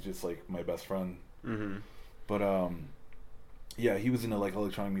 he's just, like, my best friend. Mm-hmm. But, he was into, like,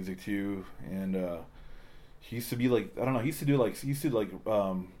 electronic music, too, and... he used to be like, I don't know, he used to do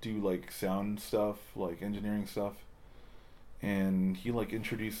like sound stuff, like engineering stuff. And he like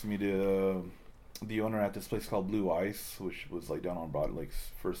introduced me to the owner at this place called Blue Ice, which was like down on like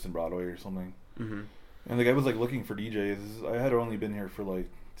First and Broadway or something. Mm-hmm. And the guy was like looking for DJs. I had only been here for like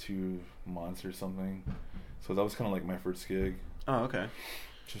 2 months or something. So that was kind of like my first gig. Oh, okay.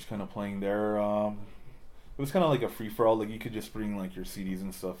 Just kind of playing there. It was kind of like a free-for-all. Like you could just bring like your CDs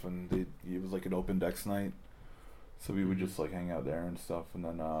and stuff, and it was like an open decks night. So we would just like hang out there and stuff, and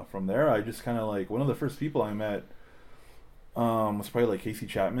then from there I just kind of like one of the first people I met was probably like Casey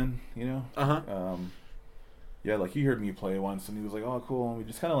Chapman, you know. Like he heard me play once, and he was like, "Oh, cool," and we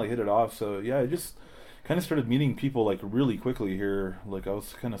just kind of like hit it off. So I just kind of started meeting people like really quickly here. Like I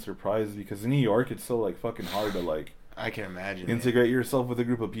was kind of surprised because in New York it's so like fucking hard to like. I can imagine. Integrate yourself with a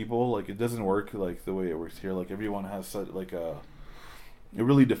group of people. Like it doesn't work like the way it works here. Like everyone has such like you're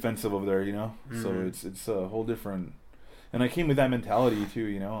really defensive over there, you know. Mm-hmm. So it's a whole different. And I came with that mentality too,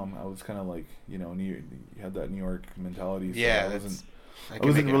 you know. I was kind of like, you know, you had that New York mentality. So I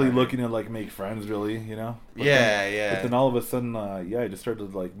wasn't really looking to like make friends, really, you know. But then all of a sudden, I just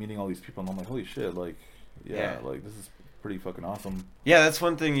started like meeting all these people, and I'm like, holy shit, like, like this is pretty fucking awesome. Yeah, that's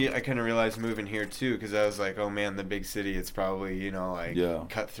one thing I kind of realized moving here too, because I was like, oh man, the big city, it's probably, you know, like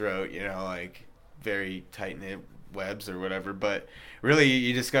cutthroat, you know, like very tight knit webs or whatever. But really,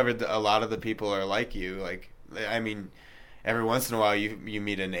 you discovered that a lot of the people are like you. Like, I mean, every once in a while you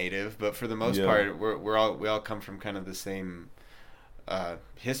meet a native, but for the most part, we all come from kind of the same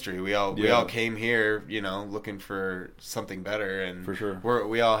history. We all came here, you know, looking for something better, and for sure,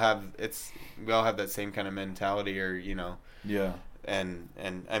 we all have that same kind of mentality, or you know, and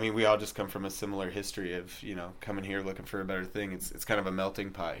I mean, we all just come from a similar history of, you know, coming here looking for a better thing. It's kind of a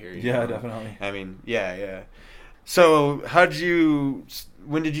melting pot here. You know? Definitely. I mean, So,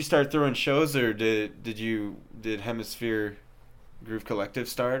 when did you start throwing shows, or did Hemisphere Groove Collective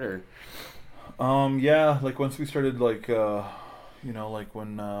start, or? Like once we started, like, you know, like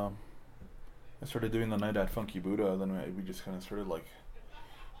when I started doing the night at Funky Buddha, then we just kind of started, like,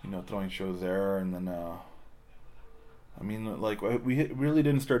 you know, throwing shows there, and then, I mean, like, we really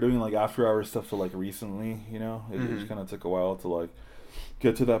didn't start doing, like, after-hours stuff till, like, recently, you know? It just kind of took a while to, like,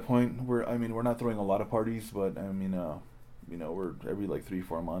 get to that point where, I mean, we're not throwing a lot of parties, but, I mean, you know, we're every, like,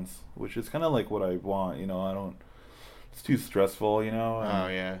 3-4 months, which is kind of, like, what I want, you know? It's too stressful, you know?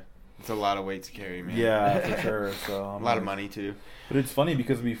 It's a lot of weight to carry, man. Yeah, for sure. So a lot of money, too. But it's funny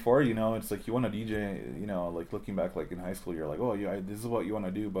because before, you know, it's like you want to DJ, you know, like looking back, like in high school, you're like, oh, yeah, this is what you want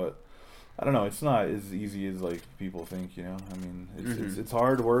to do. But I don't know. It's not as easy as like people think. You know, I mean, it's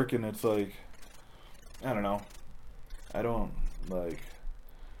hard work, and it's like, I don't know. I don't like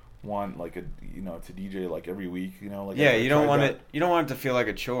want like to DJ like every week. You know, like you don't want it. You don't want it to feel like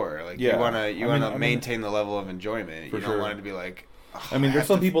a chore. Like you want to maintain the level of enjoyment. You don't want it to be like. Oh, I mean, there's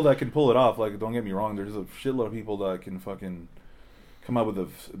some people that can pull it off. Like, don't get me wrong. There's a shitload of people that can fucking come up with a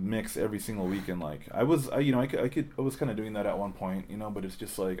mix every single week, and like I was kind of doing that at one point, you know, but it's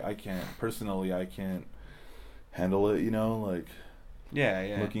just like I can't handle it, you know, like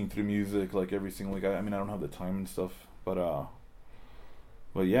looking through music like every single week. I mean, I don't have the time and stuff, but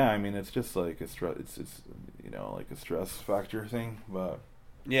yeah, I mean, it's just like it's you know, like a stress factor thing, but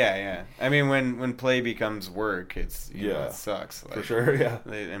yeah. I mean, when play becomes work, it's you know, it sucks. Like, for sure, yeah.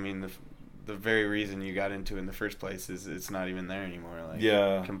 I mean, the very reason you got into it in the first place is it's not even there anymore.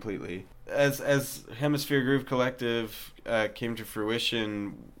 Like, completely. As Hemisphere Groove Collective came to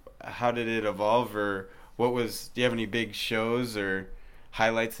fruition, how did it evolve, or do you have any big shows or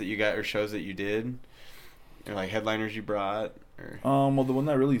highlights that you got, or shows that you did, or like headliners you brought? Well, the one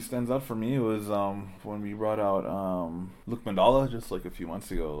that really stands out for me was when we brought out Look Mandala just like a few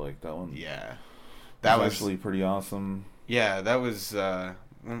months ago. Like that one, that was actually pretty awesome. Yeah, that was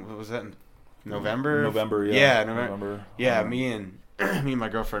what was that? November, November. Yeah, me and my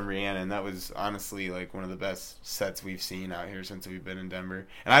girlfriend Rihanna, and that was honestly like one of the best sets we've seen out here since we've been in Denver.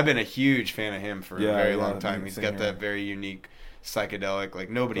 And I've been a huge fan of him for a very long time. He's got that very unique psychedelic, like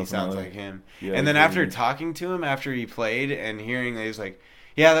nobody sounds like him. Yeah, and then after talking to him after he played and hearing that, he was like,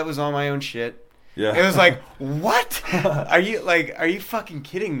 "Yeah, that was all my own shit." Yeah, it was like, what? Are you fucking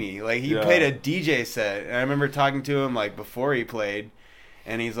kidding me? Like he played a DJ set, and I remember talking to him like before he played.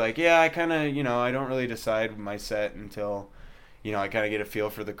 And he's like, yeah, I kind of, you know, I don't really decide my set until, you know, I kind of get a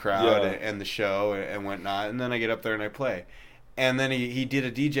feel for the crowd and the show and whatnot. And then I get up there and I play. And then he did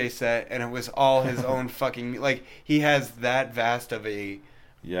a DJ set, and it was all his own fucking, like, he has that vast of a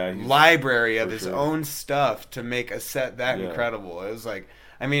library of his own stuff to make a set that incredible. It was like,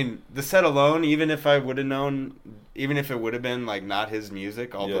 I mean, the set alone, even if I would have known, even if it would have been like not his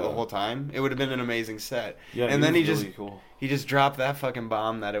music the whole time, it would have been an amazing set. Yeah, and then he just dropped that fucking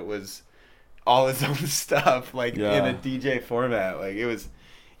bomb that it was all his own stuff, like in a DJ format. Like it was,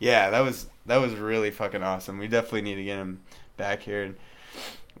 that was really fucking awesome. We definitely need to get him back here.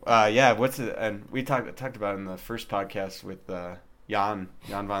 And what's it? And we talked about it in the first podcast with Jan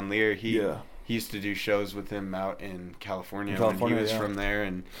Von Leer. He used to do shows with him out in California when he was from there,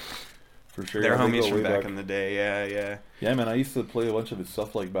 and for sure, they're homies from back in the day. Yeah, man. I used to play a bunch of his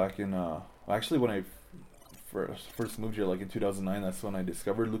stuff like back in. Actually, when I first moved here, like in 2009, that's when I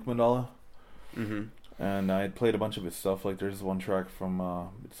discovered Luke Mandala. Mm-hmm. And I had played a bunch of his stuff. Like there's one track from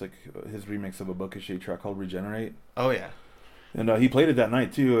it's like his remix of a Buckashay track called "Regenerate." Oh yeah. And he played it that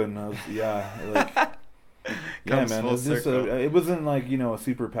night too, and like. Yeah, man. It was just it wasn't like, you know, a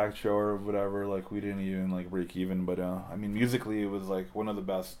super packed show or whatever. Like we didn't even like break even, but I mean, musically, it was like one of the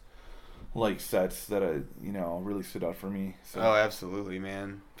best like sets that really stood out for me. So. Oh, absolutely,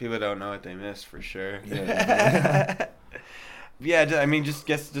 man. People don't know what they missed for sure. Yeah, I mean, just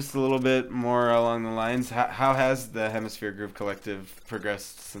a little bit more along the lines. How has the Hemisphere Groove Collective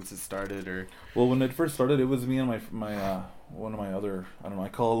progressed since it started? Or well, when it first started, it was me and my one of my other, I don't know, I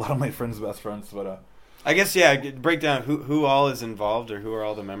call a lot of my friends best friends, but. I guess, break down who all is involved, or who are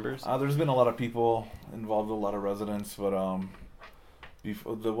all the members? There's been a lot of people involved, a lot of residents, but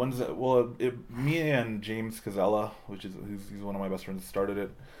the ones that, me and James Cazella, he's one of my best friends, started it,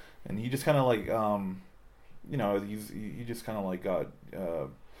 and he just kind of like, he just kind of like got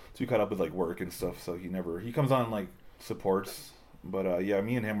too caught up with like work and stuff, so he comes on like supports, but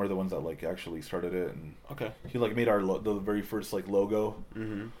me and him are the ones that like actually started it, and he like made the very first like logo.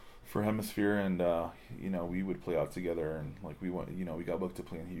 Mm-hmm. For Hemisphere, and we would play out together, and like we got booked to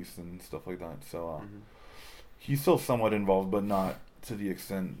play in Houston and stuff like that. So he's still somewhat involved, but not to the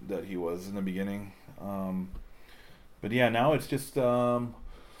extent that he was in the beginning. But yeah, now it's just right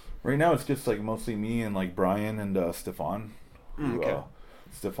now it's just like mostly me and like Brian and Stefan.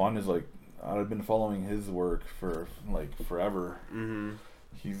 Stefan is like, I've been following his work for like forever. Mm-hmm.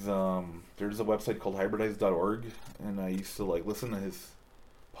 He's there's a website called hybridize.org, and I used to like listen to his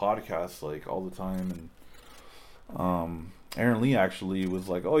podcasts like all the time, and Aaron Lee actually was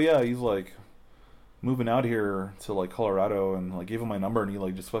like, oh yeah, he's like moving out here to like Colorado, and like gave him my number, and he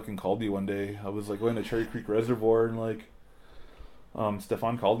like just fucking called me one day. I was like going to Cherry Creek Reservoir, and like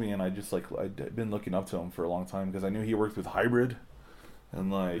Stefan called me, and I just like I'd been looking up to him for a long time because I knew he worked with Hybrid,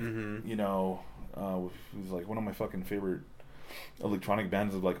 and like he was like one of my fucking favorite electronic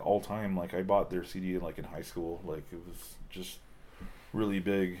bands of like all time. Like I bought their CD like in high school. Like it was just really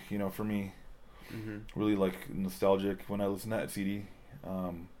big, for me. Really like nostalgic when I listened to that CD.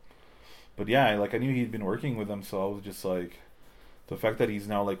 But yeah, like I knew he'd been working with them, so I was just like, the fact that he's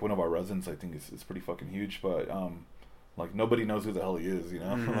now like one of our residents, I think is pretty fucking huge. But like nobody knows who the hell he is,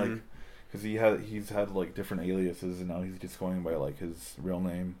 like because he's had like different aliases, and now he's just going by like his real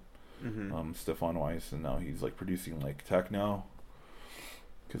name, Stefan Weiss, and now he's like producing like techno.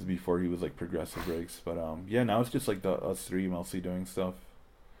 Because before he was like progressive breaks, but yeah, now it's just like us three mostly doing stuff.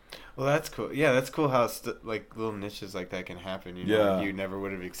 Well, that's cool. Yeah, that's cool how like little niches like that can happen. Like you never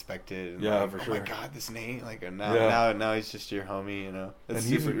would have expected. And yeah, like, for oh sure. my God, this name! Like now he's just your homie. That's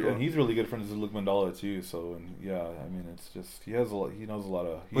super cool. And he's really good friends with Luke Mandala too. So I mean, it's just he knows a lot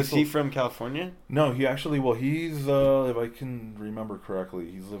of. Was he from California? No, he actually. Well, he's if I can remember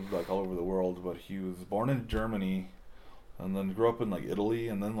correctly, he's lived like all over the world, but he was born in Germany, and then grew up in like Italy,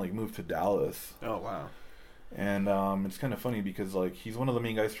 and then like moved to Dallas. Oh wow. And it's kind of funny because like he's one of the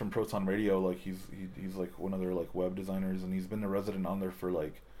main guys from Proton Radio. Like he's like one of their like web designers, and he's been a resident on there for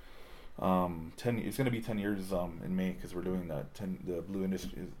like 10. It's gonna be 10 years in May because we're doing the Blue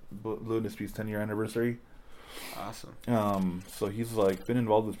Industries 10-year anniversary. Awesome. So he's like been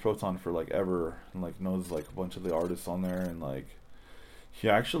involved with Proton for like ever, and like knows like a bunch of the artists on there, and like he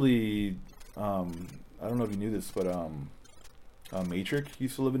actually I don't know if you knew this, but Matrix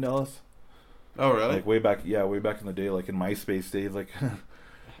used to live in Dallas. Oh really? Like way back in the day, like in MySpace days, like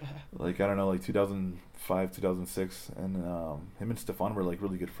like I don't know, like 2005, 2006, and him and Stefan were like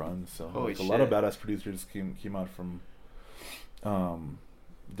really good friends. So like, a lot of badass producers came out from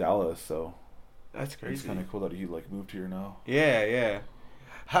Dallas. So that's crazy. It's kind of cool that he like moved here now. Yeah.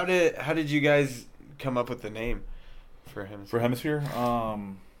 How did you guys come up with the name for Hemisphere? For Hemisphere,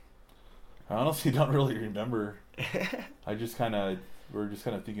 I honestly don't really remember. We're just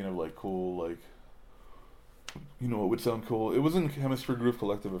kind of thinking of like cool, like, what would sound cool. It wasn't Hemisphere Groove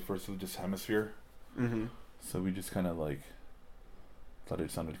Collective at first, it was just Hemisphere. So we just kind of like thought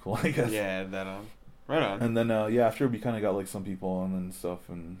it sounded cool, I guess. Yeah, add that on. Right on. And then after we kind of got like some people on and stuff,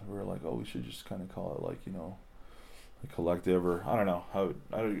 and we were like, oh, we should just kind of call it like, a collective, or I don't know how.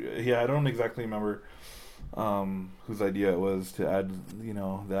 I don't exactly remember whose idea it was to add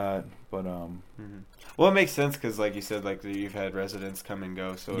that, but well, it makes sense because like you said, like you've had residents come and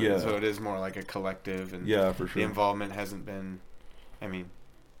go, so it is more like a collective, and for sure the involvement hasn't been, I mean,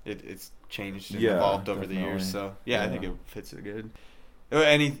 it's changed and evolved over the years, so I think it fits it good.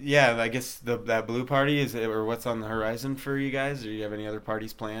 I guess that Blue Party or what's on the horizon for you guys? Or do you have any other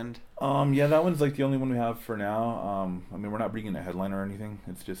parties planned? That one's like the only one we have for now. I mean, we're not bringing a headliner or anything.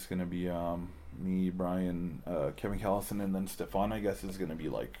 It's just gonna be me, Brian, Kevin Callison, and then Stefan, I guess, is gonna be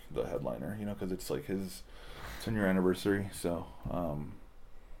like the headliner. Because it's like his 10-year anniversary. So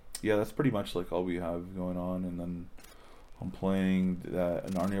that's pretty much like all we have going on. And then I'm playing at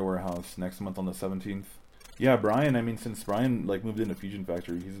an Narnia Warehouse next month on the 17th. Yeah, Brian, I mean, since Brian like moved into Fusion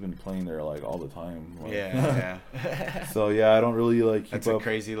Factory, he's been playing there like all the time. Like, So I don't really like keep up. That's a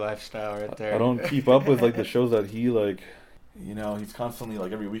crazy lifestyle right there. I don't keep up with like the shows that he like, he's constantly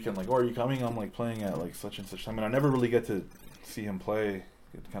like every weekend like, oh, are you coming? I'm like playing at like such and such time, and I never really get to see him play.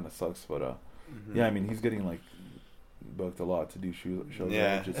 It kind of sucks, but I mean, he's getting like booked a lot to do shows.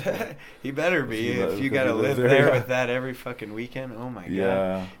 Yeah, he better be if you got to live there with that every fucking weekend. Oh my god.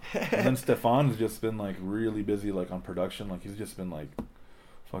 Yeah. And then Stefan's just been like really busy like on production. Like he's just been like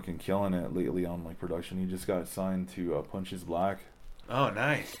fucking killing it lately on like production. He just got signed to Punch Is Black. Oh,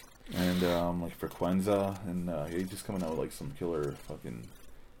 nice. And like Frequenza, and he's just coming out with like some killer fucking.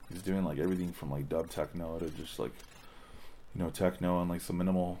 He's doing like everything from like dub techno to just like techno and like some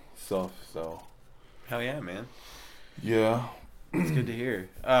minimal stuff. So. Hell yeah, man. Yeah. It's good to hear.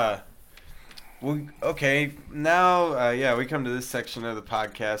 Well, okay, now, we come to this section of the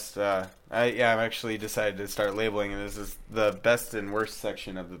podcast. I've actually decided to start labeling it. This is the best and worst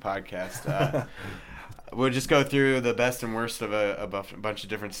section of the podcast. We'll just go through the best and worst of a bunch of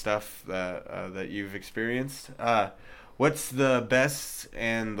different stuff that you've experienced. What's the best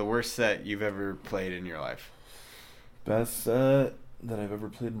and the worst set you've ever played in your life? Best set that I've ever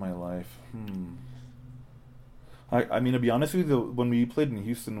played in my life? I mean, to be honest with you, when we played in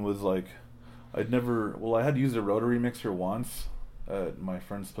Houston was like, I had used a rotary mixer once at my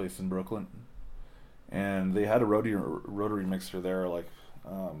friend's place in Brooklyn, and they had a rotary mixer there, like,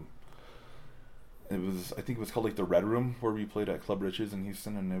 I think it was called like the Red Room, where we played at Club Riches in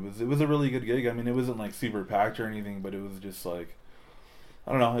Houston, and it was a really good gig. I mean, it wasn't like super packed or anything, but it was just like,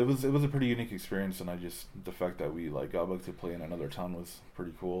 I don't know, it was a pretty unique experience, and the fact that we like got booked to play in another town was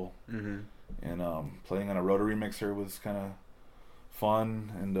pretty cool. And playing on a rotary mixer was kind of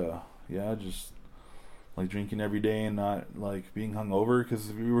fun, and just like drinking every day and not like being hungover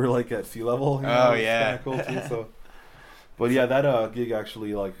because we were like at sea level. Oh yeah, kind of cool too. So, but yeah, that gig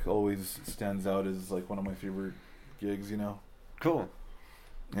actually like always stands out as like one of my favorite gigs. Cool.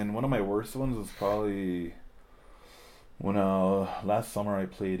 And one of my worst ones was probably when last summer I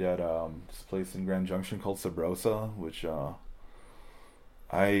played at this place in Grand Junction called Sabrosa, which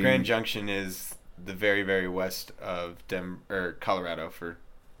Grand Junction is the very, very west of Colorado for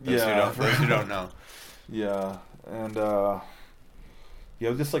those who don't know. Yeah, and it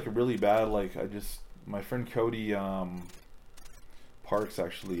was just like a really bad, like my friend Cody Parks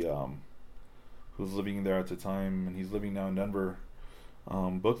actually, who was living there at the time, and he's living now in Denver,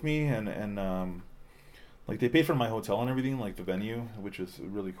 booked me and like they paid for my hotel and everything, like the venue, which was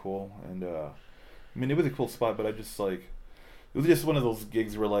really cool. And I mean, it was a cool spot, but I just like, it was just one of those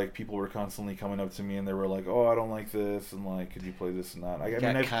gigs where like people were constantly coming up to me and they were like, "Oh, I don't like this," and like, "Could you play this and that?"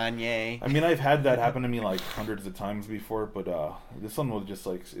 Kanye. I mean, I've had that happen to me like hundreds of times before, but this one was just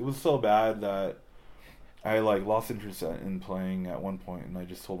like, it was so bad that I like lost interest in playing at one point, and I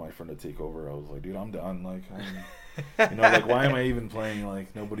just told my friend to take over. I was like, "Dude, I'm done. Like, like, why am I even playing?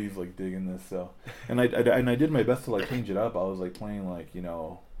 Like, nobody's like digging this." So, and I did my best to like change it up. I was like playing like a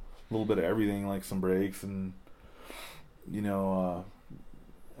little bit of everything, like some breaks and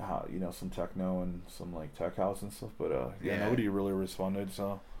some techno and some like tech house and stuff. But nobody really responded.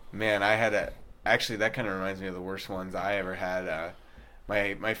 So, man, actually that kind of reminds me of the worst ones I ever had.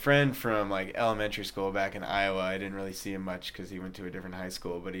 My friend from like elementary school back in Iowa, I didn't really see him much because he went to a different high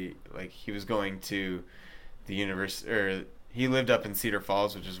school, but he was going to the university, or he lived up in Cedar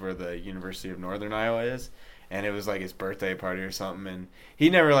Falls, which is where the University of Northern Iowa is, and it was like his birthday party or something, and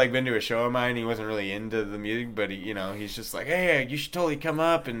he'd never like been to a show of mine. He wasn't really into the music, but he's just like, "Hey, you should totally come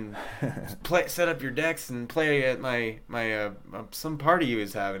up and set up your decks and play at my some party he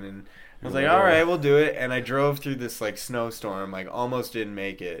was having." And I was like, "All right, we'll do it." And I drove through this like snowstorm, like almost didn't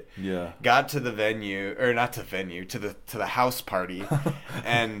make it. Yeah. Got to the venue, or not to venue, to the house party,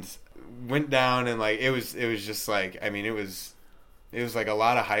 and went down, and like it was just like, I mean, it was like a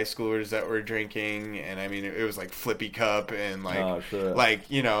lot of high schoolers that were drinking, and I mean it was like Flippy Cup and like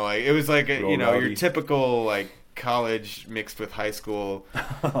like it was like your typical like college mixed with high school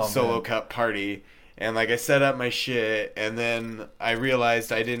solo cup party. And like I set up my shit, and then I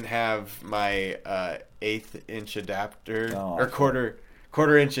realized I didn't have my 1/8 inch adapter or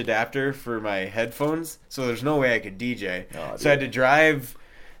quarter inch adapter for my headphones, so there's no way I could DJ. So I had to drive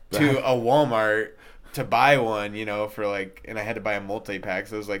to a Walmart to buy one, for like, and I had to buy a multi-pack,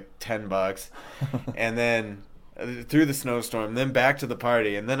 so it was like $10. And then through the snowstorm, then back to the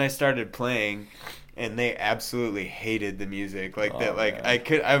party, and then I started playing. And they absolutely hated the music like that. Like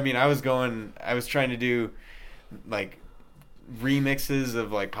man. I was trying to do like remixes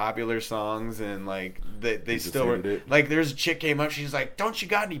of like popular songs, and like they still were it. Like there's a chick came up, she's like, "Don't you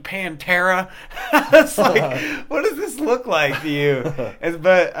got any Pantera?" It's like, what does this look like to you?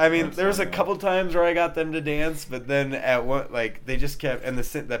 But I mean, there was a couple times where I got them to dance, but then at what, like, they just kept, and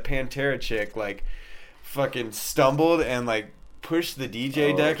the Pantera chick like fucking stumbled and like pushed the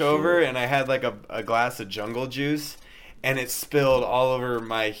DJ deck over, and I had like a glass of jungle juice, and it spilled all over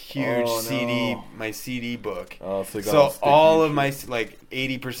my huge CD book. So all of my, like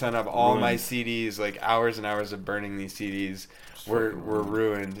 80% of all my CDs, like hours and hours of burning these CDs were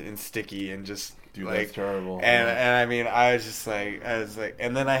ruined and sticky and just Dude, like, that's terrible. And I mean, I was like,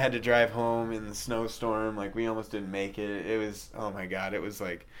 and then I had to drive home in the snowstorm. Like, we almost didn't make it. It was, oh my God, it was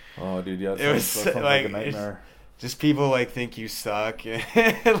like, oh dude, yeah, it was like a nightmare. Just people like think you suck, and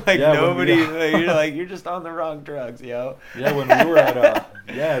like nobody. You're just on the wrong drugs, yo. Yeah, when we were at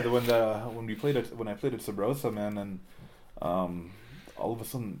when I played at Sabrosa, man, and all of a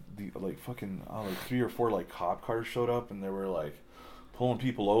sudden like 3 or 4 like cop cars showed up, and they were like pulling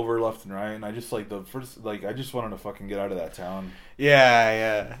people over left and right, and I just like I just wanted to fucking get out of that town.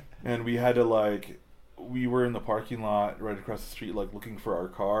 Yeah. And we had to we were in the parking lot right across the street, like looking for our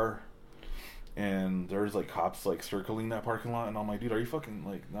car. And there's like cops like circling that parking lot, and I'm like, dude, are you fucking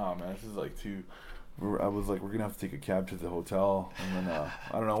like, nah, man, this is like too. I was like, we're gonna have to take a cab to the hotel, and then I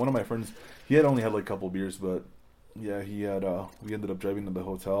don't know. One of my friends, he had only had like a couple beers, but yeah, he had. We ended up driving to the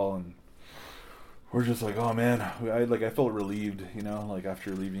hotel, and we're just like, oh man, I felt relieved, like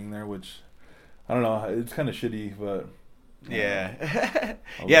after leaving there, which I don't know, it's kind of shitty, but. Yeah.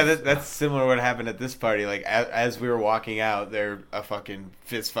 Yeah, that's similar to what happened at this party. Like, as we were walking out, a fucking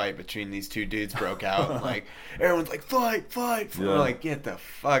fist fight between these two dudes broke out. And, like, everyone's like, fight. Yeah. We're like, get the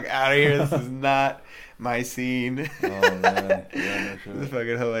fuck out of here. This is not my scene. Oh, man. Yeah, no shit. This is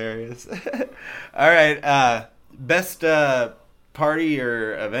fucking hilarious. All right. Best party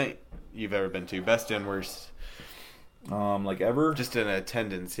or event you've ever been to? Best and worst. Like ever? Just in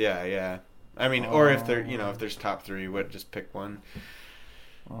attendance, yeah. I mean, or if there's top 3, just pick one.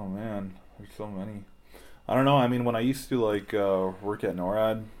 Oh man, there's so many. I don't know. I mean, when I used to like work at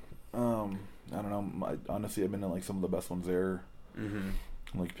NORAD, I don't know. Honestly, I've been to like some of the best ones there. Mm-hmm.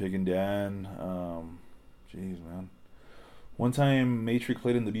 Like Pig and Dan. Jeez, man. One time, Matrix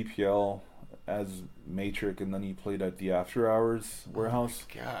played in the BPL as Matrix, and then he played at the After Hours warehouse.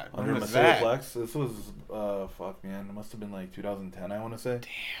 Oh my God, under when was that? Plex. This was fuck, man. It must have been like 2010. I want to say.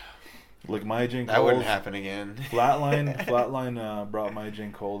 Damn. Like Maya Jane Coles. That wouldn't happen again. Flatline brought Maya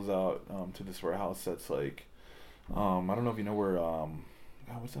Jane Coles out to this warehouse that's like, I don't know if you know where, God,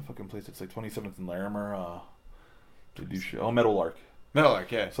 what's that fucking place? It's like 27th and Larimer. They do shit. Oh, Meadowlark.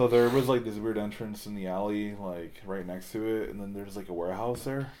 Meadowlark, yeah. So there was like this weird entrance in the alley, like right next to it, and then there's like a warehouse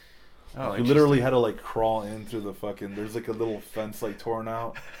there. Oh, you literally had to like crawl in through the fucking. There's like a little fence like torn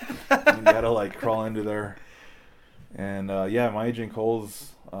out, and you had to like crawl into there. And yeah, Maya Jane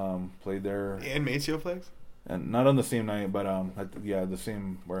Coles played there. And Maceo Flex? And not on the same night, but the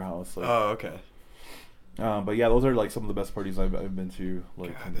same warehouse. Like, oh, okay. But yeah, those are like some of the best parties I've been to,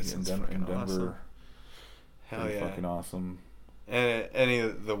 like God, in Denver. Awesome. Hell yeah, fucking awesome. And any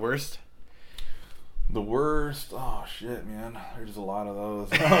of the worst? The worst? Oh shit, man. There's a lot of those.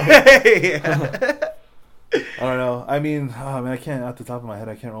 I don't know. I mean, I can't at the top of my head.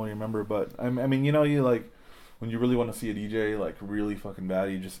 I can't really remember. But I mean, you know, you like. When you really want to see a DJ like really fucking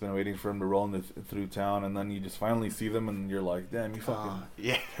bad, you just been waiting for him to roll through town, and then you just finally see them, and you're like, "Damn, you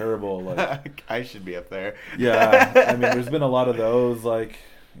fucking terrible!" Like I should be up there. Yeah, I mean, there's been a lot of those, like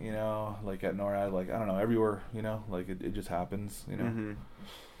you know, like at NORAD, like I don't know, everywhere, you know, like it just happens, you know. Mm-hmm.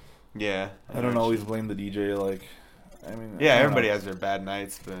 Yeah, I don't always blame the DJ, like. I mean, yeah, everybody has their bad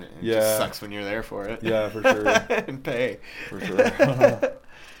nights, but it just sucks when you're there for it. Yeah, for sure. And pay. For sure.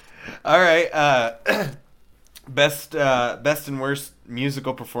 All right. Best and worst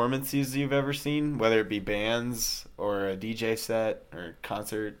musical performances you've ever seen, whether it be bands or a DJ set or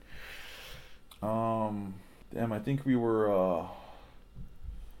concert. Damn, I think we were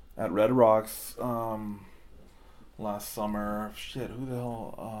at Red Rocks last summer. Shit, who the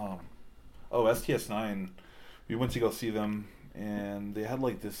hell? STS9. We went to go see them, and they had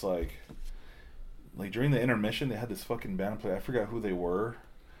like this like during the intermission they had this fucking band play. I forgot who they were.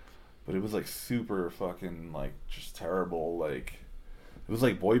 But it was like super fucking like just terrible. Like it was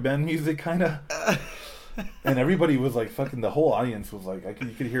like boy band music kind of, and everybody was like fucking. The whole audience was like, you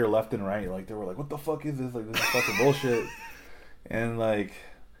could hear left and right. Like they were like, "What the fuck is this? Like this is fucking bullshit." And like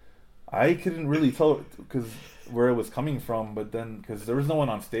I couldn't really tell because where it was coming from. But then because there was no one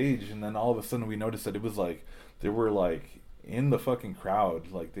on stage, and then all of a sudden we noticed that it was like they were like in the fucking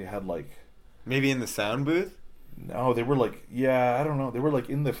crowd. Like they had like maybe in the sound booth. No, they were like, yeah, I don't know. They were like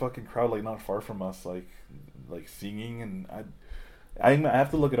in the fucking crowd, like not far from us, like singing. And I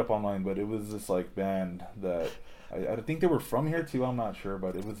have to look it up online, but it was this like band that I think they were from here too. I'm not sure,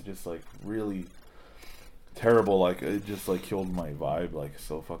 but it was just like really terrible. Like it just like killed my vibe, like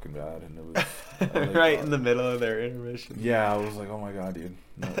so fucking bad. And it was right in the middle of their intermission. Yeah, I was like, oh my god, dude.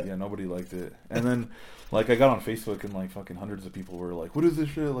 No, nobody liked it. And then. Like, I got on Facebook and, like, fucking hundreds of people were like, what is this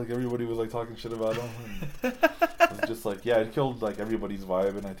shit? Like, everybody was, like, talking shit about them. And it was just, like, yeah, it killed, like, everybody's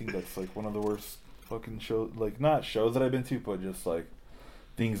vibe. And I think that's, like, one of the worst fucking shows. Like, not shows that I've been to, but just, like,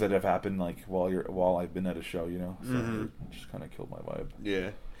 things that have happened, like, while I've been at a show, you know? So it just kind of killed my vibe.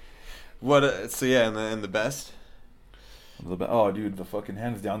 Yeah. What, so, yeah, and the best? Oh, dude, the fucking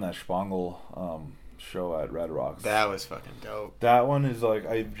hands down that Spangle, show at Red Rocks. That was fucking dope. That one is like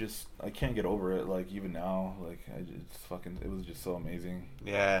I can't get over it. Like even now, like it was just so amazing.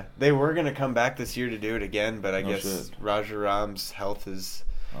 Yeah, they were gonna come back this year to do it again, but I guess shit. Raja Ram's health is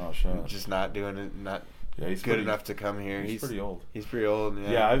just not doing it. He's good enough to come here. He's pretty old. He's pretty old.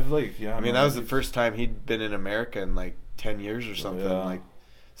 Yeah. Yeah, I mean, that was the first time he'd been in America in like 10 years or something. Yeah. Like.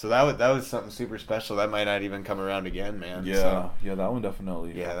 So that was something super special. That might not even come around again, man. Yeah, so, yeah, that one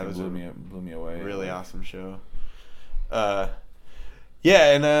definitely. Yeah, that blew me away. Really awesome show. Yeah,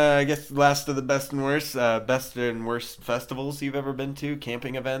 and I guess last of the best and worst festivals you've ever been to,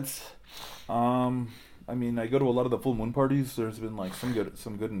 camping events. I mean, I go to a lot of the full moon parties. There's been like some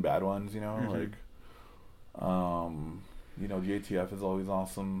good and bad ones, you know, like, you know, JTF is always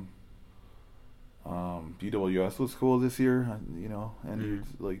awesome. BWS was cool this year, you know, and he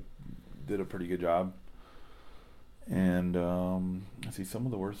like did a pretty good job. And I see some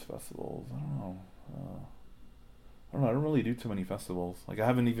of the worst festivals. I don't know. I don't really do too many festivals. Like I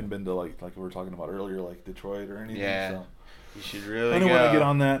haven't even been to like we were talking about earlier, like Detroit or anything. Yeah, so. You should really. I don't want to get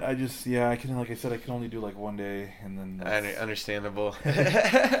on that. I just I can, like I said, I can only do like one day and then. Understandable.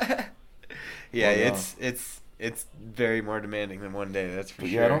 Yeah, But, it's very more demanding than one day. That's for sure.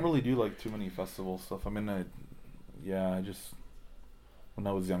 Yeah, I don't really do like too many festival stuff. I mean, I just when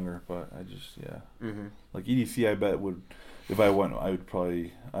I was younger, but I just like EDC. I bet would if I went, I would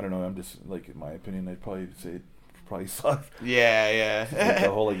probably I don't know. I'm just like in my opinion, I'd probably say it probably sucks. Yeah. Like the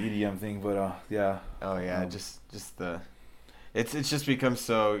whole like EDM thing, but yeah. Oh yeah, just the. It's just become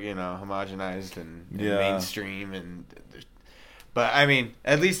so homogenized and mainstream but I mean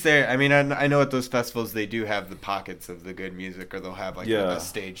at least I know at those festivals they do have the pockets of the good music, or they'll have like a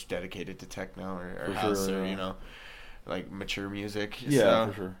stage dedicated to techno or house or like mature music. For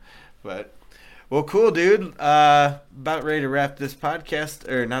sure. But well, cool, dude. About ready to wrap this podcast,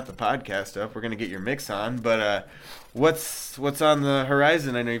 or not the podcast up. We're gonna get your mix on, but what's on the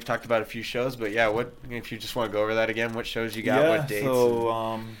horizon? I know you've talked about a few shows, but yeah, what if you just want to go over that again? What shows you got? What dates? So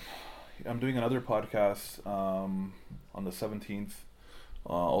I'm doing another podcast on the 17th,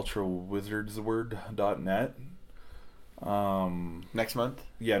 ultrawizardsword.net. Next month?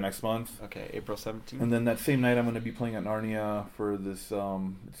 Yeah, next month. Okay, April 17th. And then that same night I'm going to be playing at Narnia for this,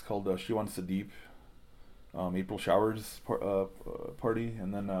 it's called She Wants to Deep, April Showers party.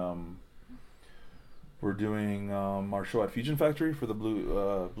 And then we're doing our show at Fusion Factory for the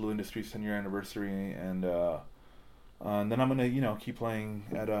Blue Industries 10-year anniversary. And then I'm going to, keep playing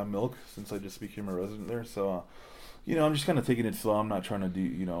at Milk since I just became a resident there. So, I'm just kind of taking it slow. I'm not trying to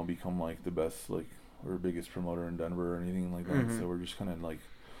do, become like the best, like, or biggest promoter in Denver or anything like that. Mm-hmm. So we're just kind of like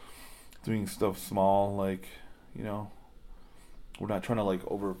doing stuff small, like, we're not trying to like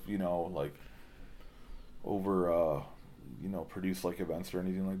produce like events or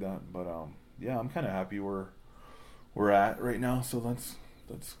anything like that. But I'm kind of happy where we're at right now. So that's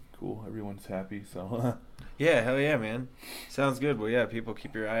cool. Everyone's happy. So yeah, hell yeah, man. Sounds good. Well, yeah, people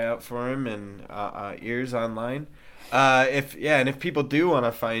keep your eye out for him and ears online. If people do want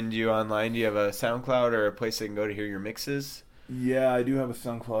to find you online, do you have a SoundCloud or a place they can go to hear your mixes? Yeah, I do have a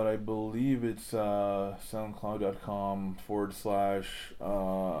SoundCloud. I believe it's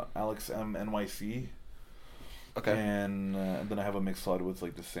soundcloud.com/AlexMNYC. Okay. And then I have a Mixcloud with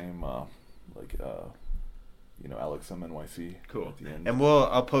like the same AlexMNYC. Cool. At the end. And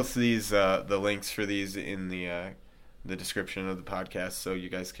I'll post these the links for these in the description of the podcast, so you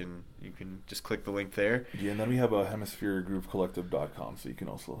guys can just click the link there. Yeah, and then we have a hemispheregroovecollective.com, so you can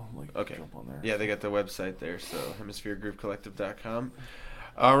also jump on there. Yeah, they got the website there, so hemispheregroovecollective.com.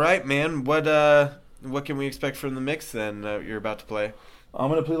 All right, man. What can we expect from the mix then you're about to play? I'm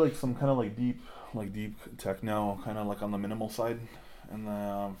gonna play like some kind of like deep techno, kind of like on the minimal side, and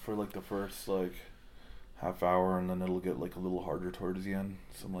then for like the first like half hour, and then it'll get like a little harder towards the end.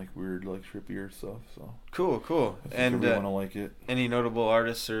 Some like weird like trippier stuff. So cool. And everyone will like it. Any notable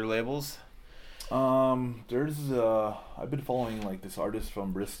artists or labels? There's I've been following like this artist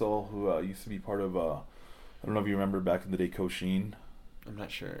from Bristol who used to be part of I don't know if you remember back in the day, Koshin. I'm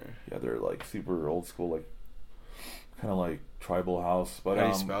not sure. Yeah, they're like super old school, like kind of like tribal house. But how do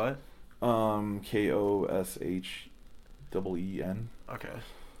you spell it? KOSHEEN. Okay.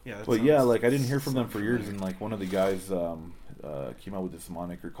 Yeah. But yeah, like I didn't hear from them for years, and like one of the guys came out with this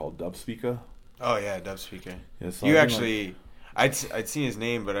moniker called Dub Speaker. Oh yeah, Dub Speaker. Yeah, so you actually, I'd seen his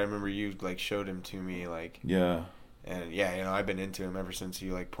name, but I remember you like showed him to me, like. Yeah. And yeah, I've been into him ever since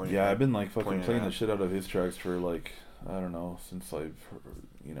you like pointed. Yeah, I've been like fucking playing the shit out of his tracks for like I don't know since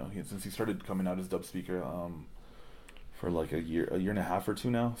since he started coming out as Dub Speaker for like a year and a half or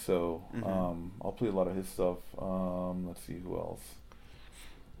two now. So I'll play a lot of his stuff. Let's see who else.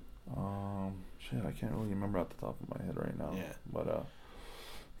 Shit, I can't really remember off the top of my head right now. Yeah. But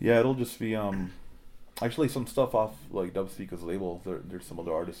yeah, it'll just be actually some stuff off like Dub Speaker's label. There's some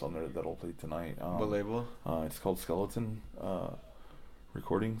other artists on there that'll play tonight. What label? It's called Skeleton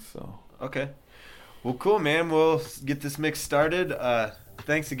Recordings. So okay. Well, cool, man. We'll get this mix started.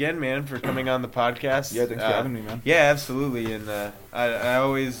 Thanks again, man, for coming on the podcast. Yeah, thanks for having me, man. Yeah, absolutely. And I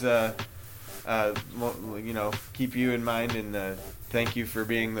always keep you in mind, and thank you for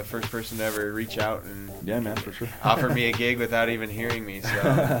being the first person to ever reach out and man, for sure. offer me a gig without even hearing me.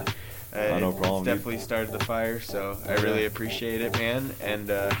 So no problem. It's definitely started the fire. So I really appreciate it, man. And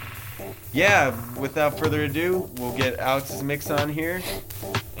without further ado, we'll get Alex's mix on here,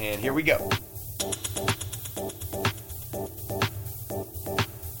 and here we go.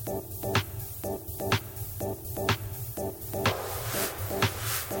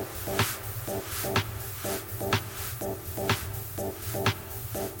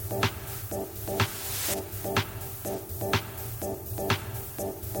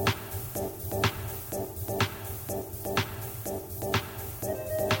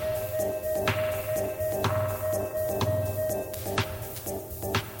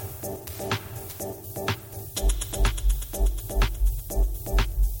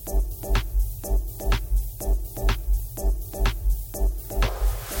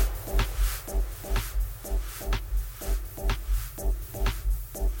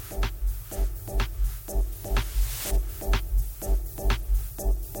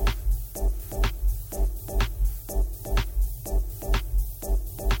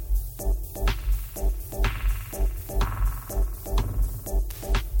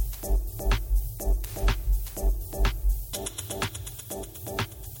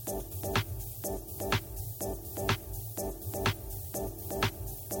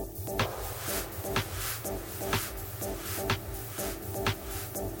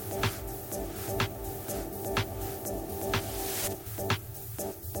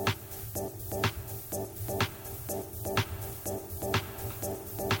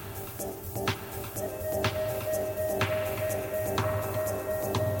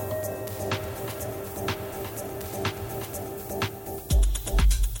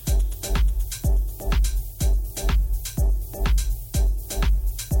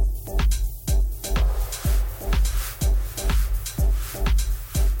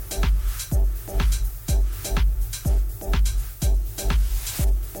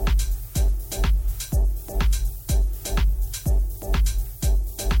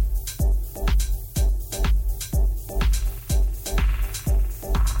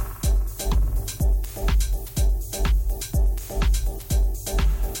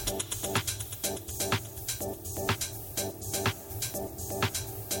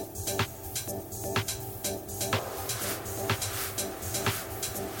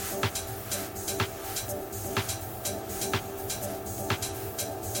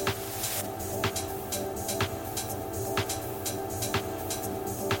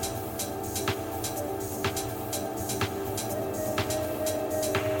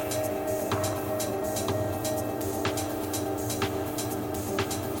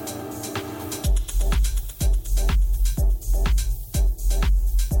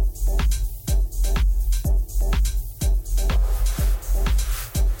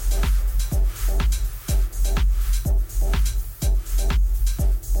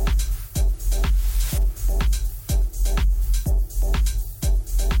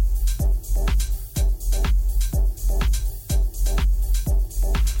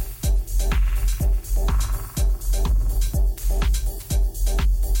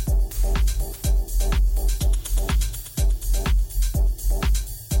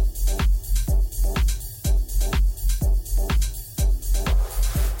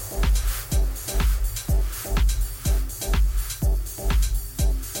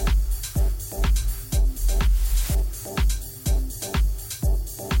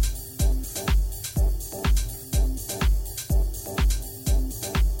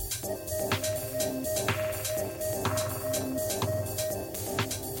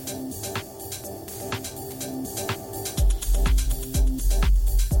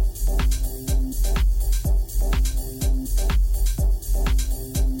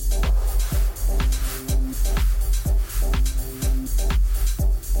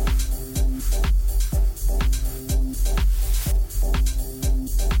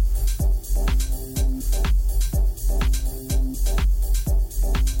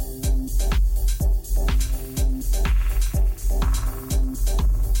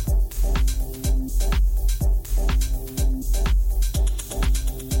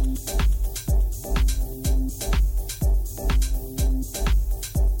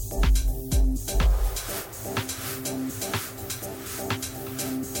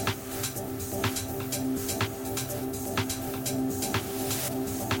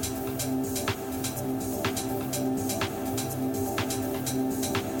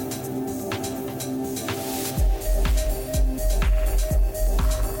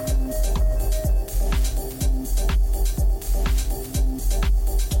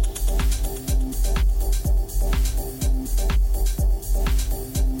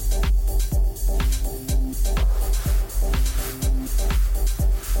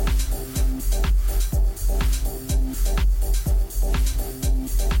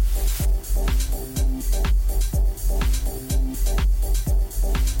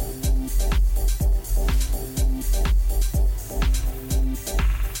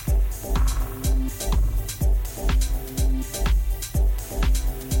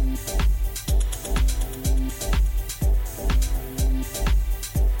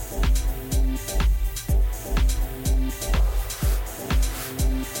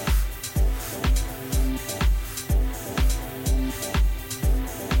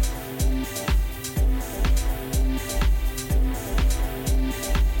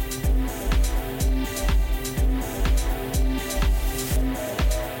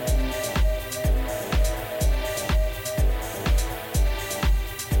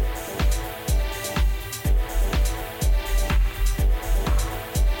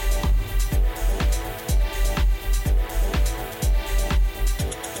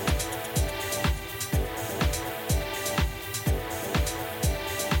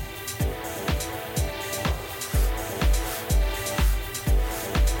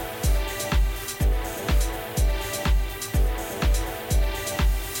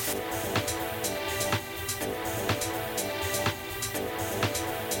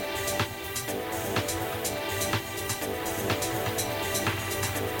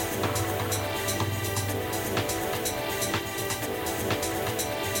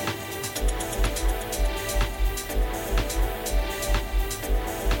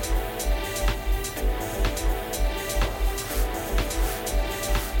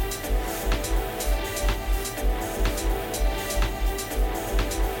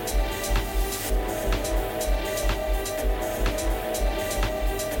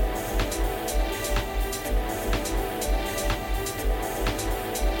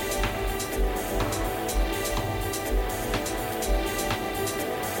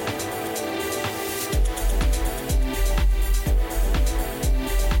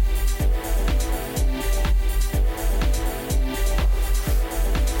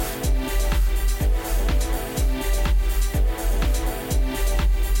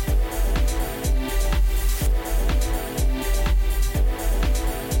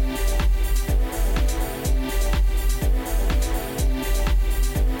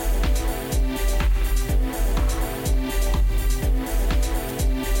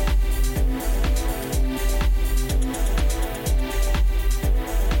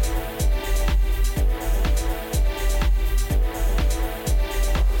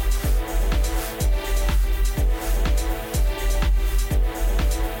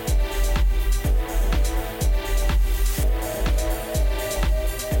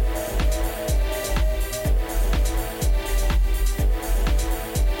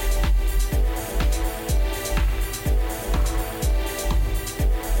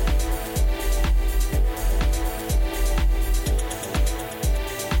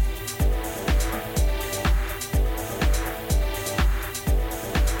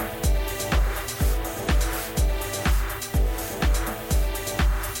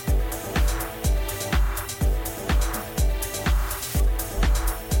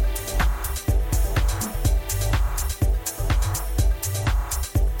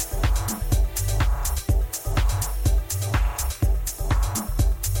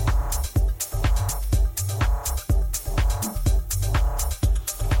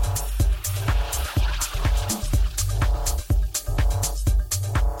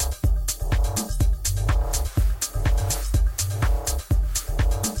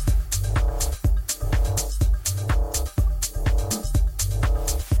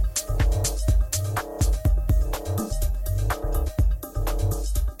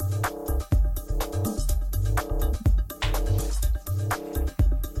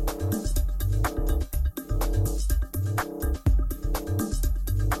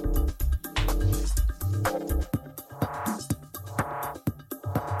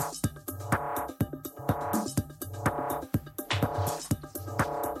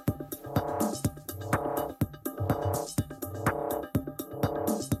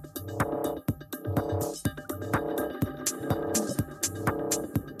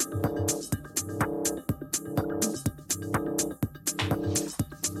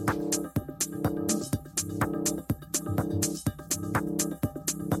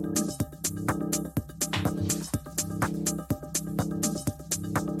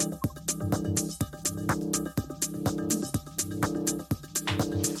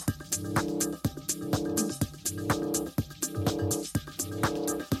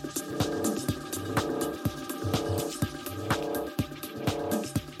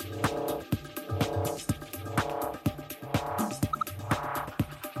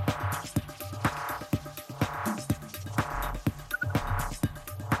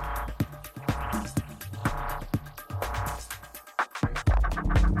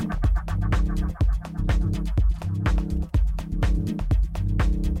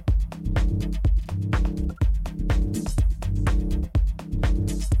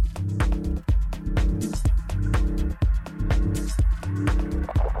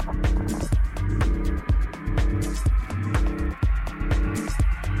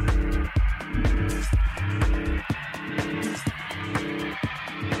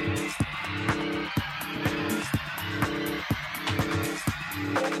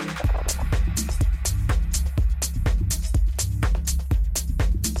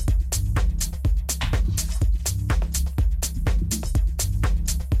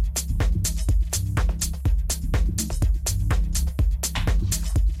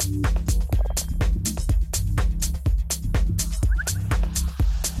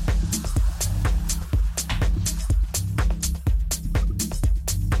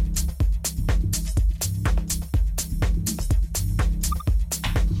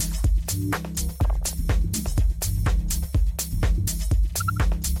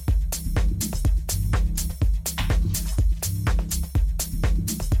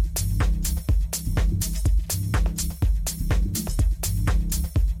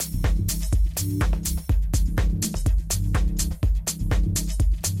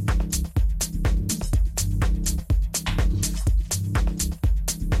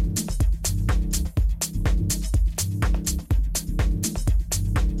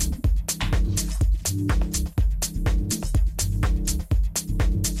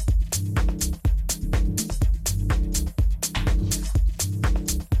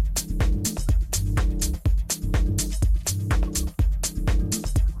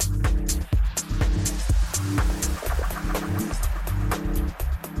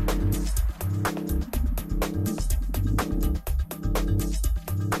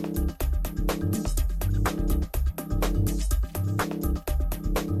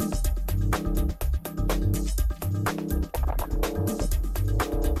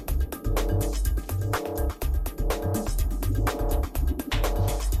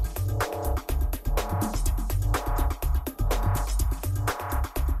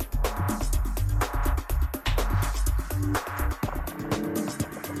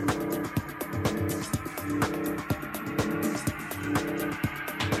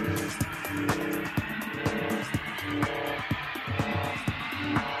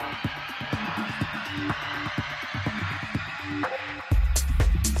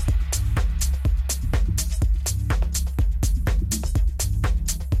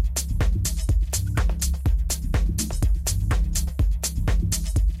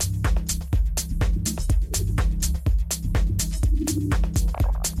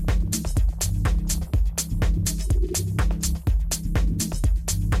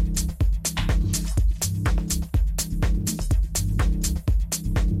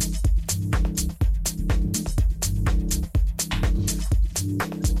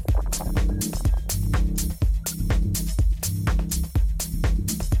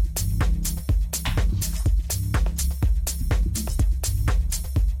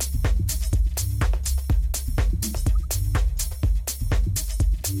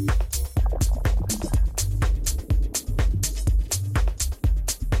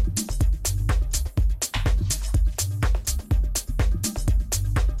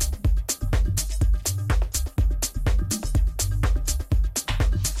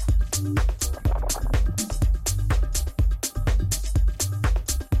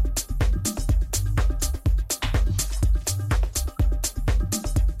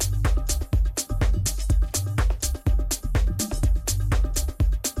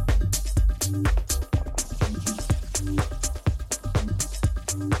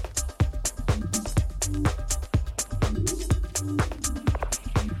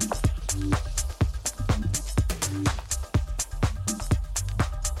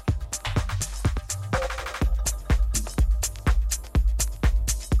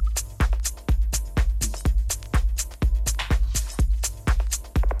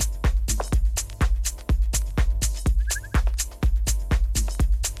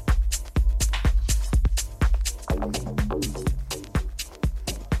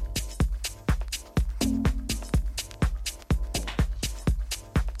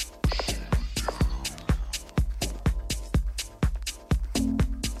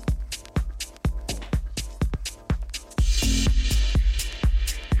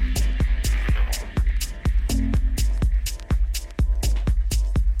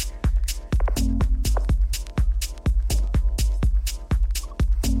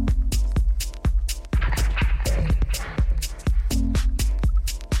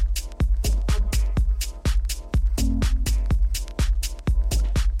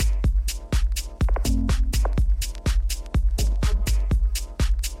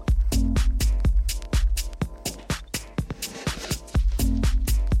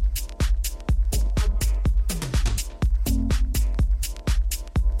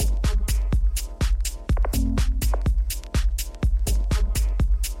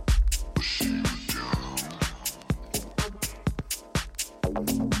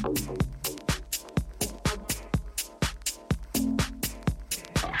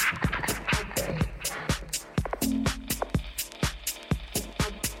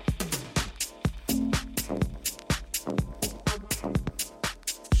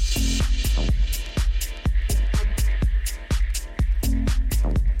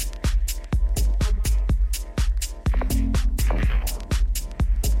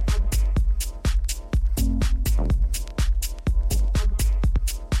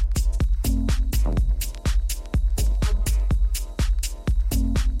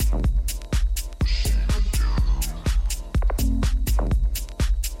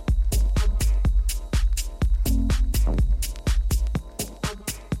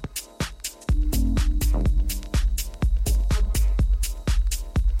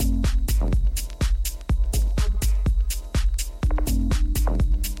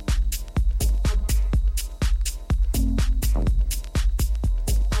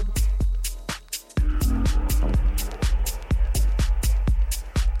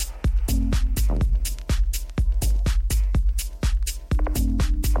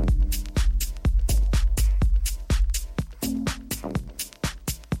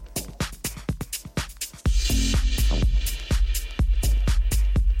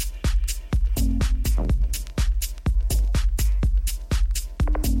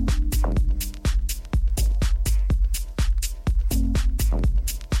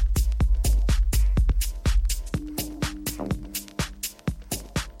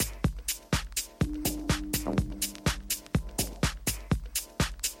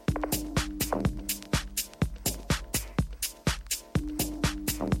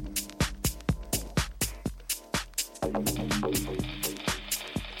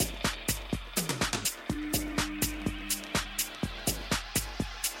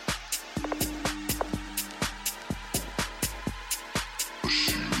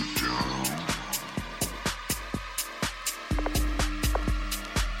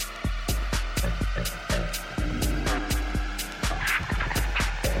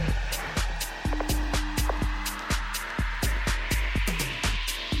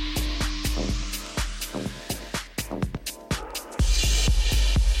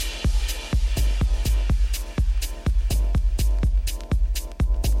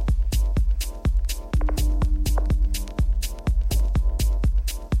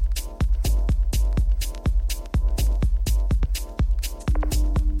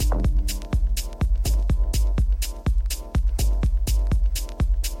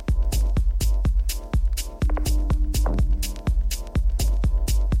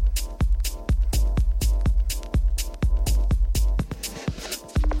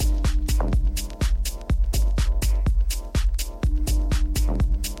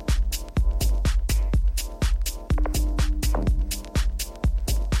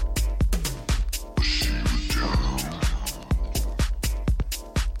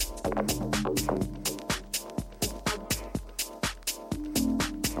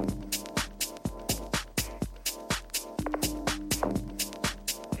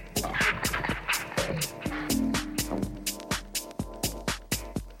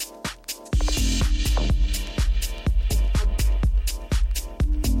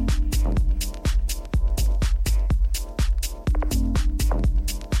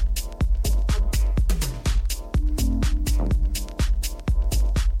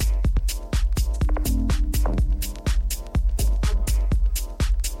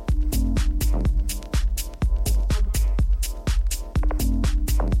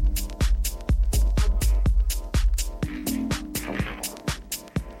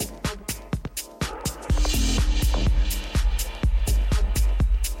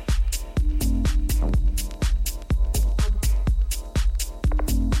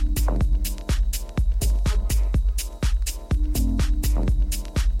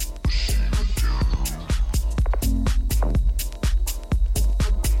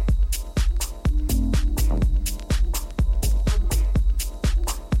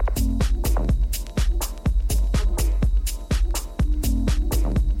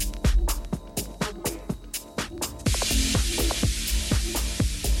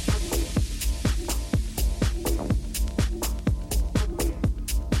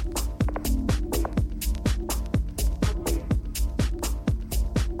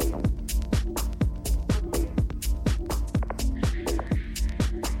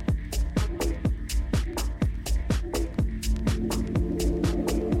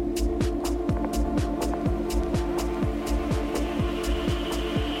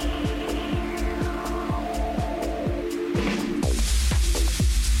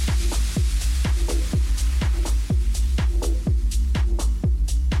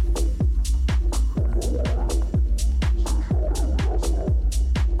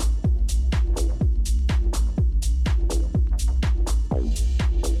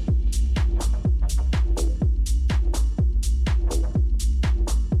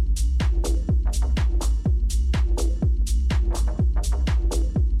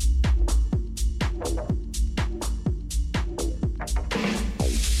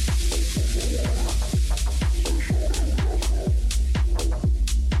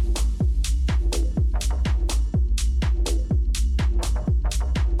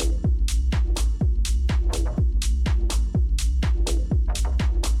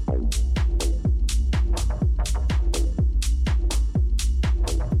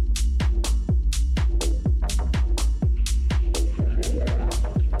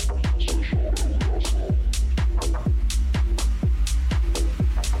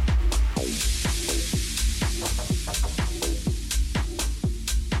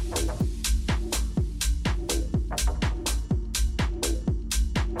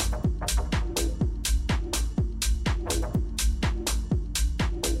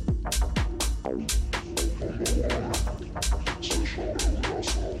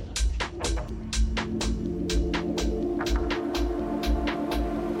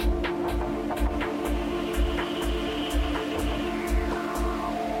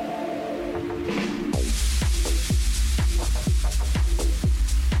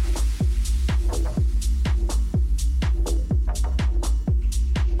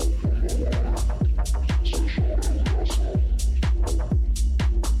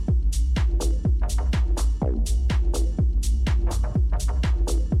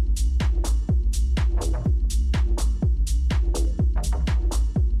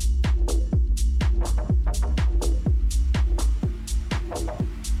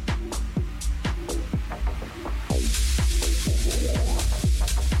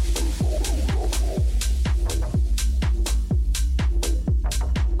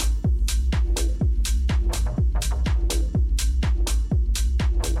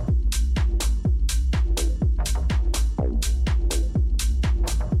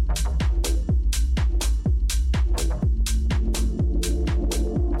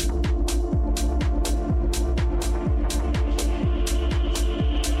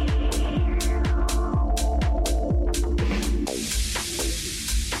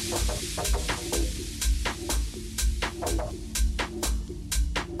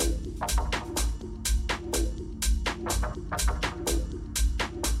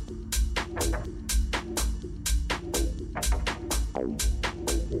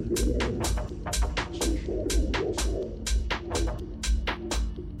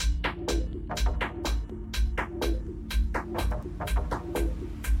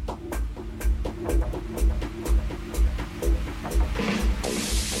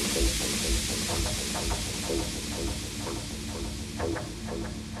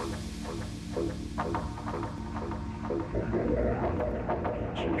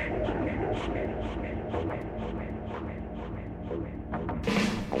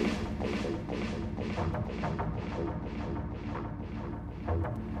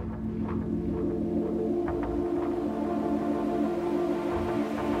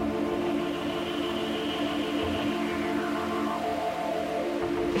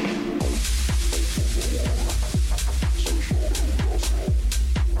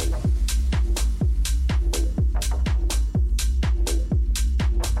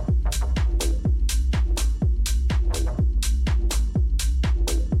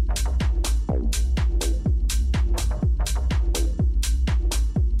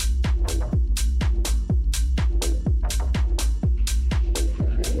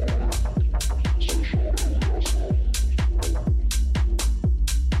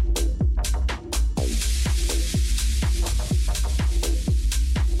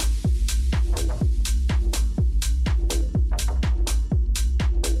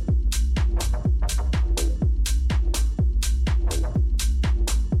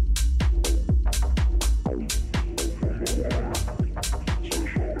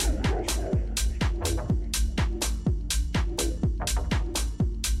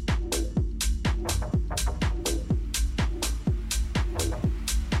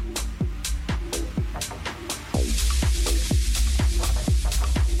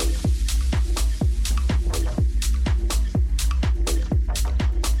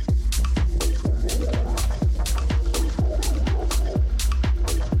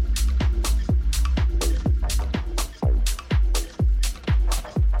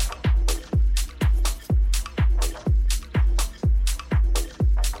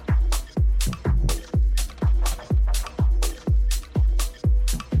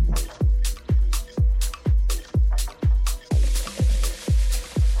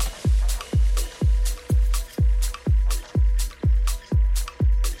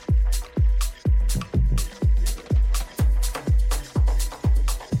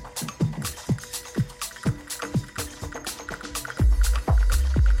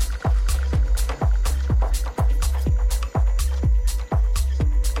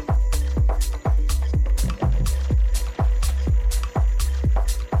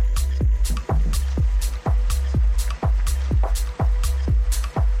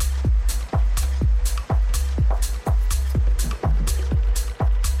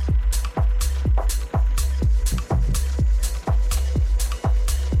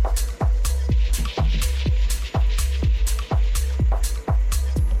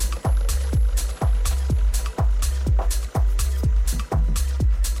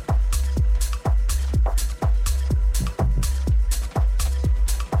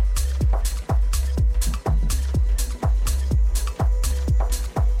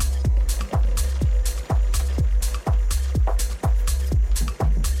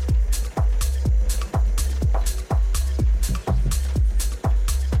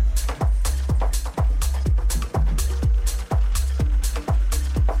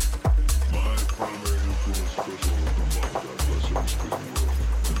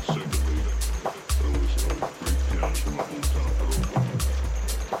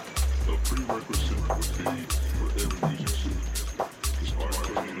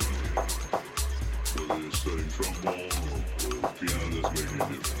 does make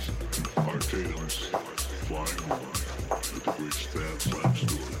any difference. Our Tatum's flying more with the great slam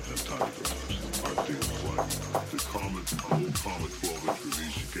steward and Tiny Brothers. Our Tatum's flying more. The old comet 12-inch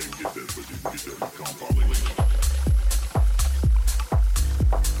release, you can't get that, but you can get that in compilation.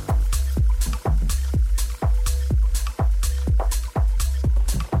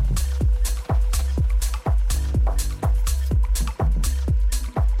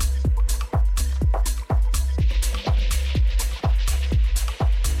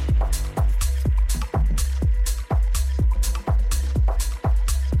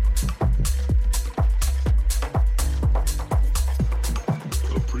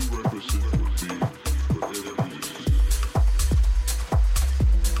 Prerequisite would be for every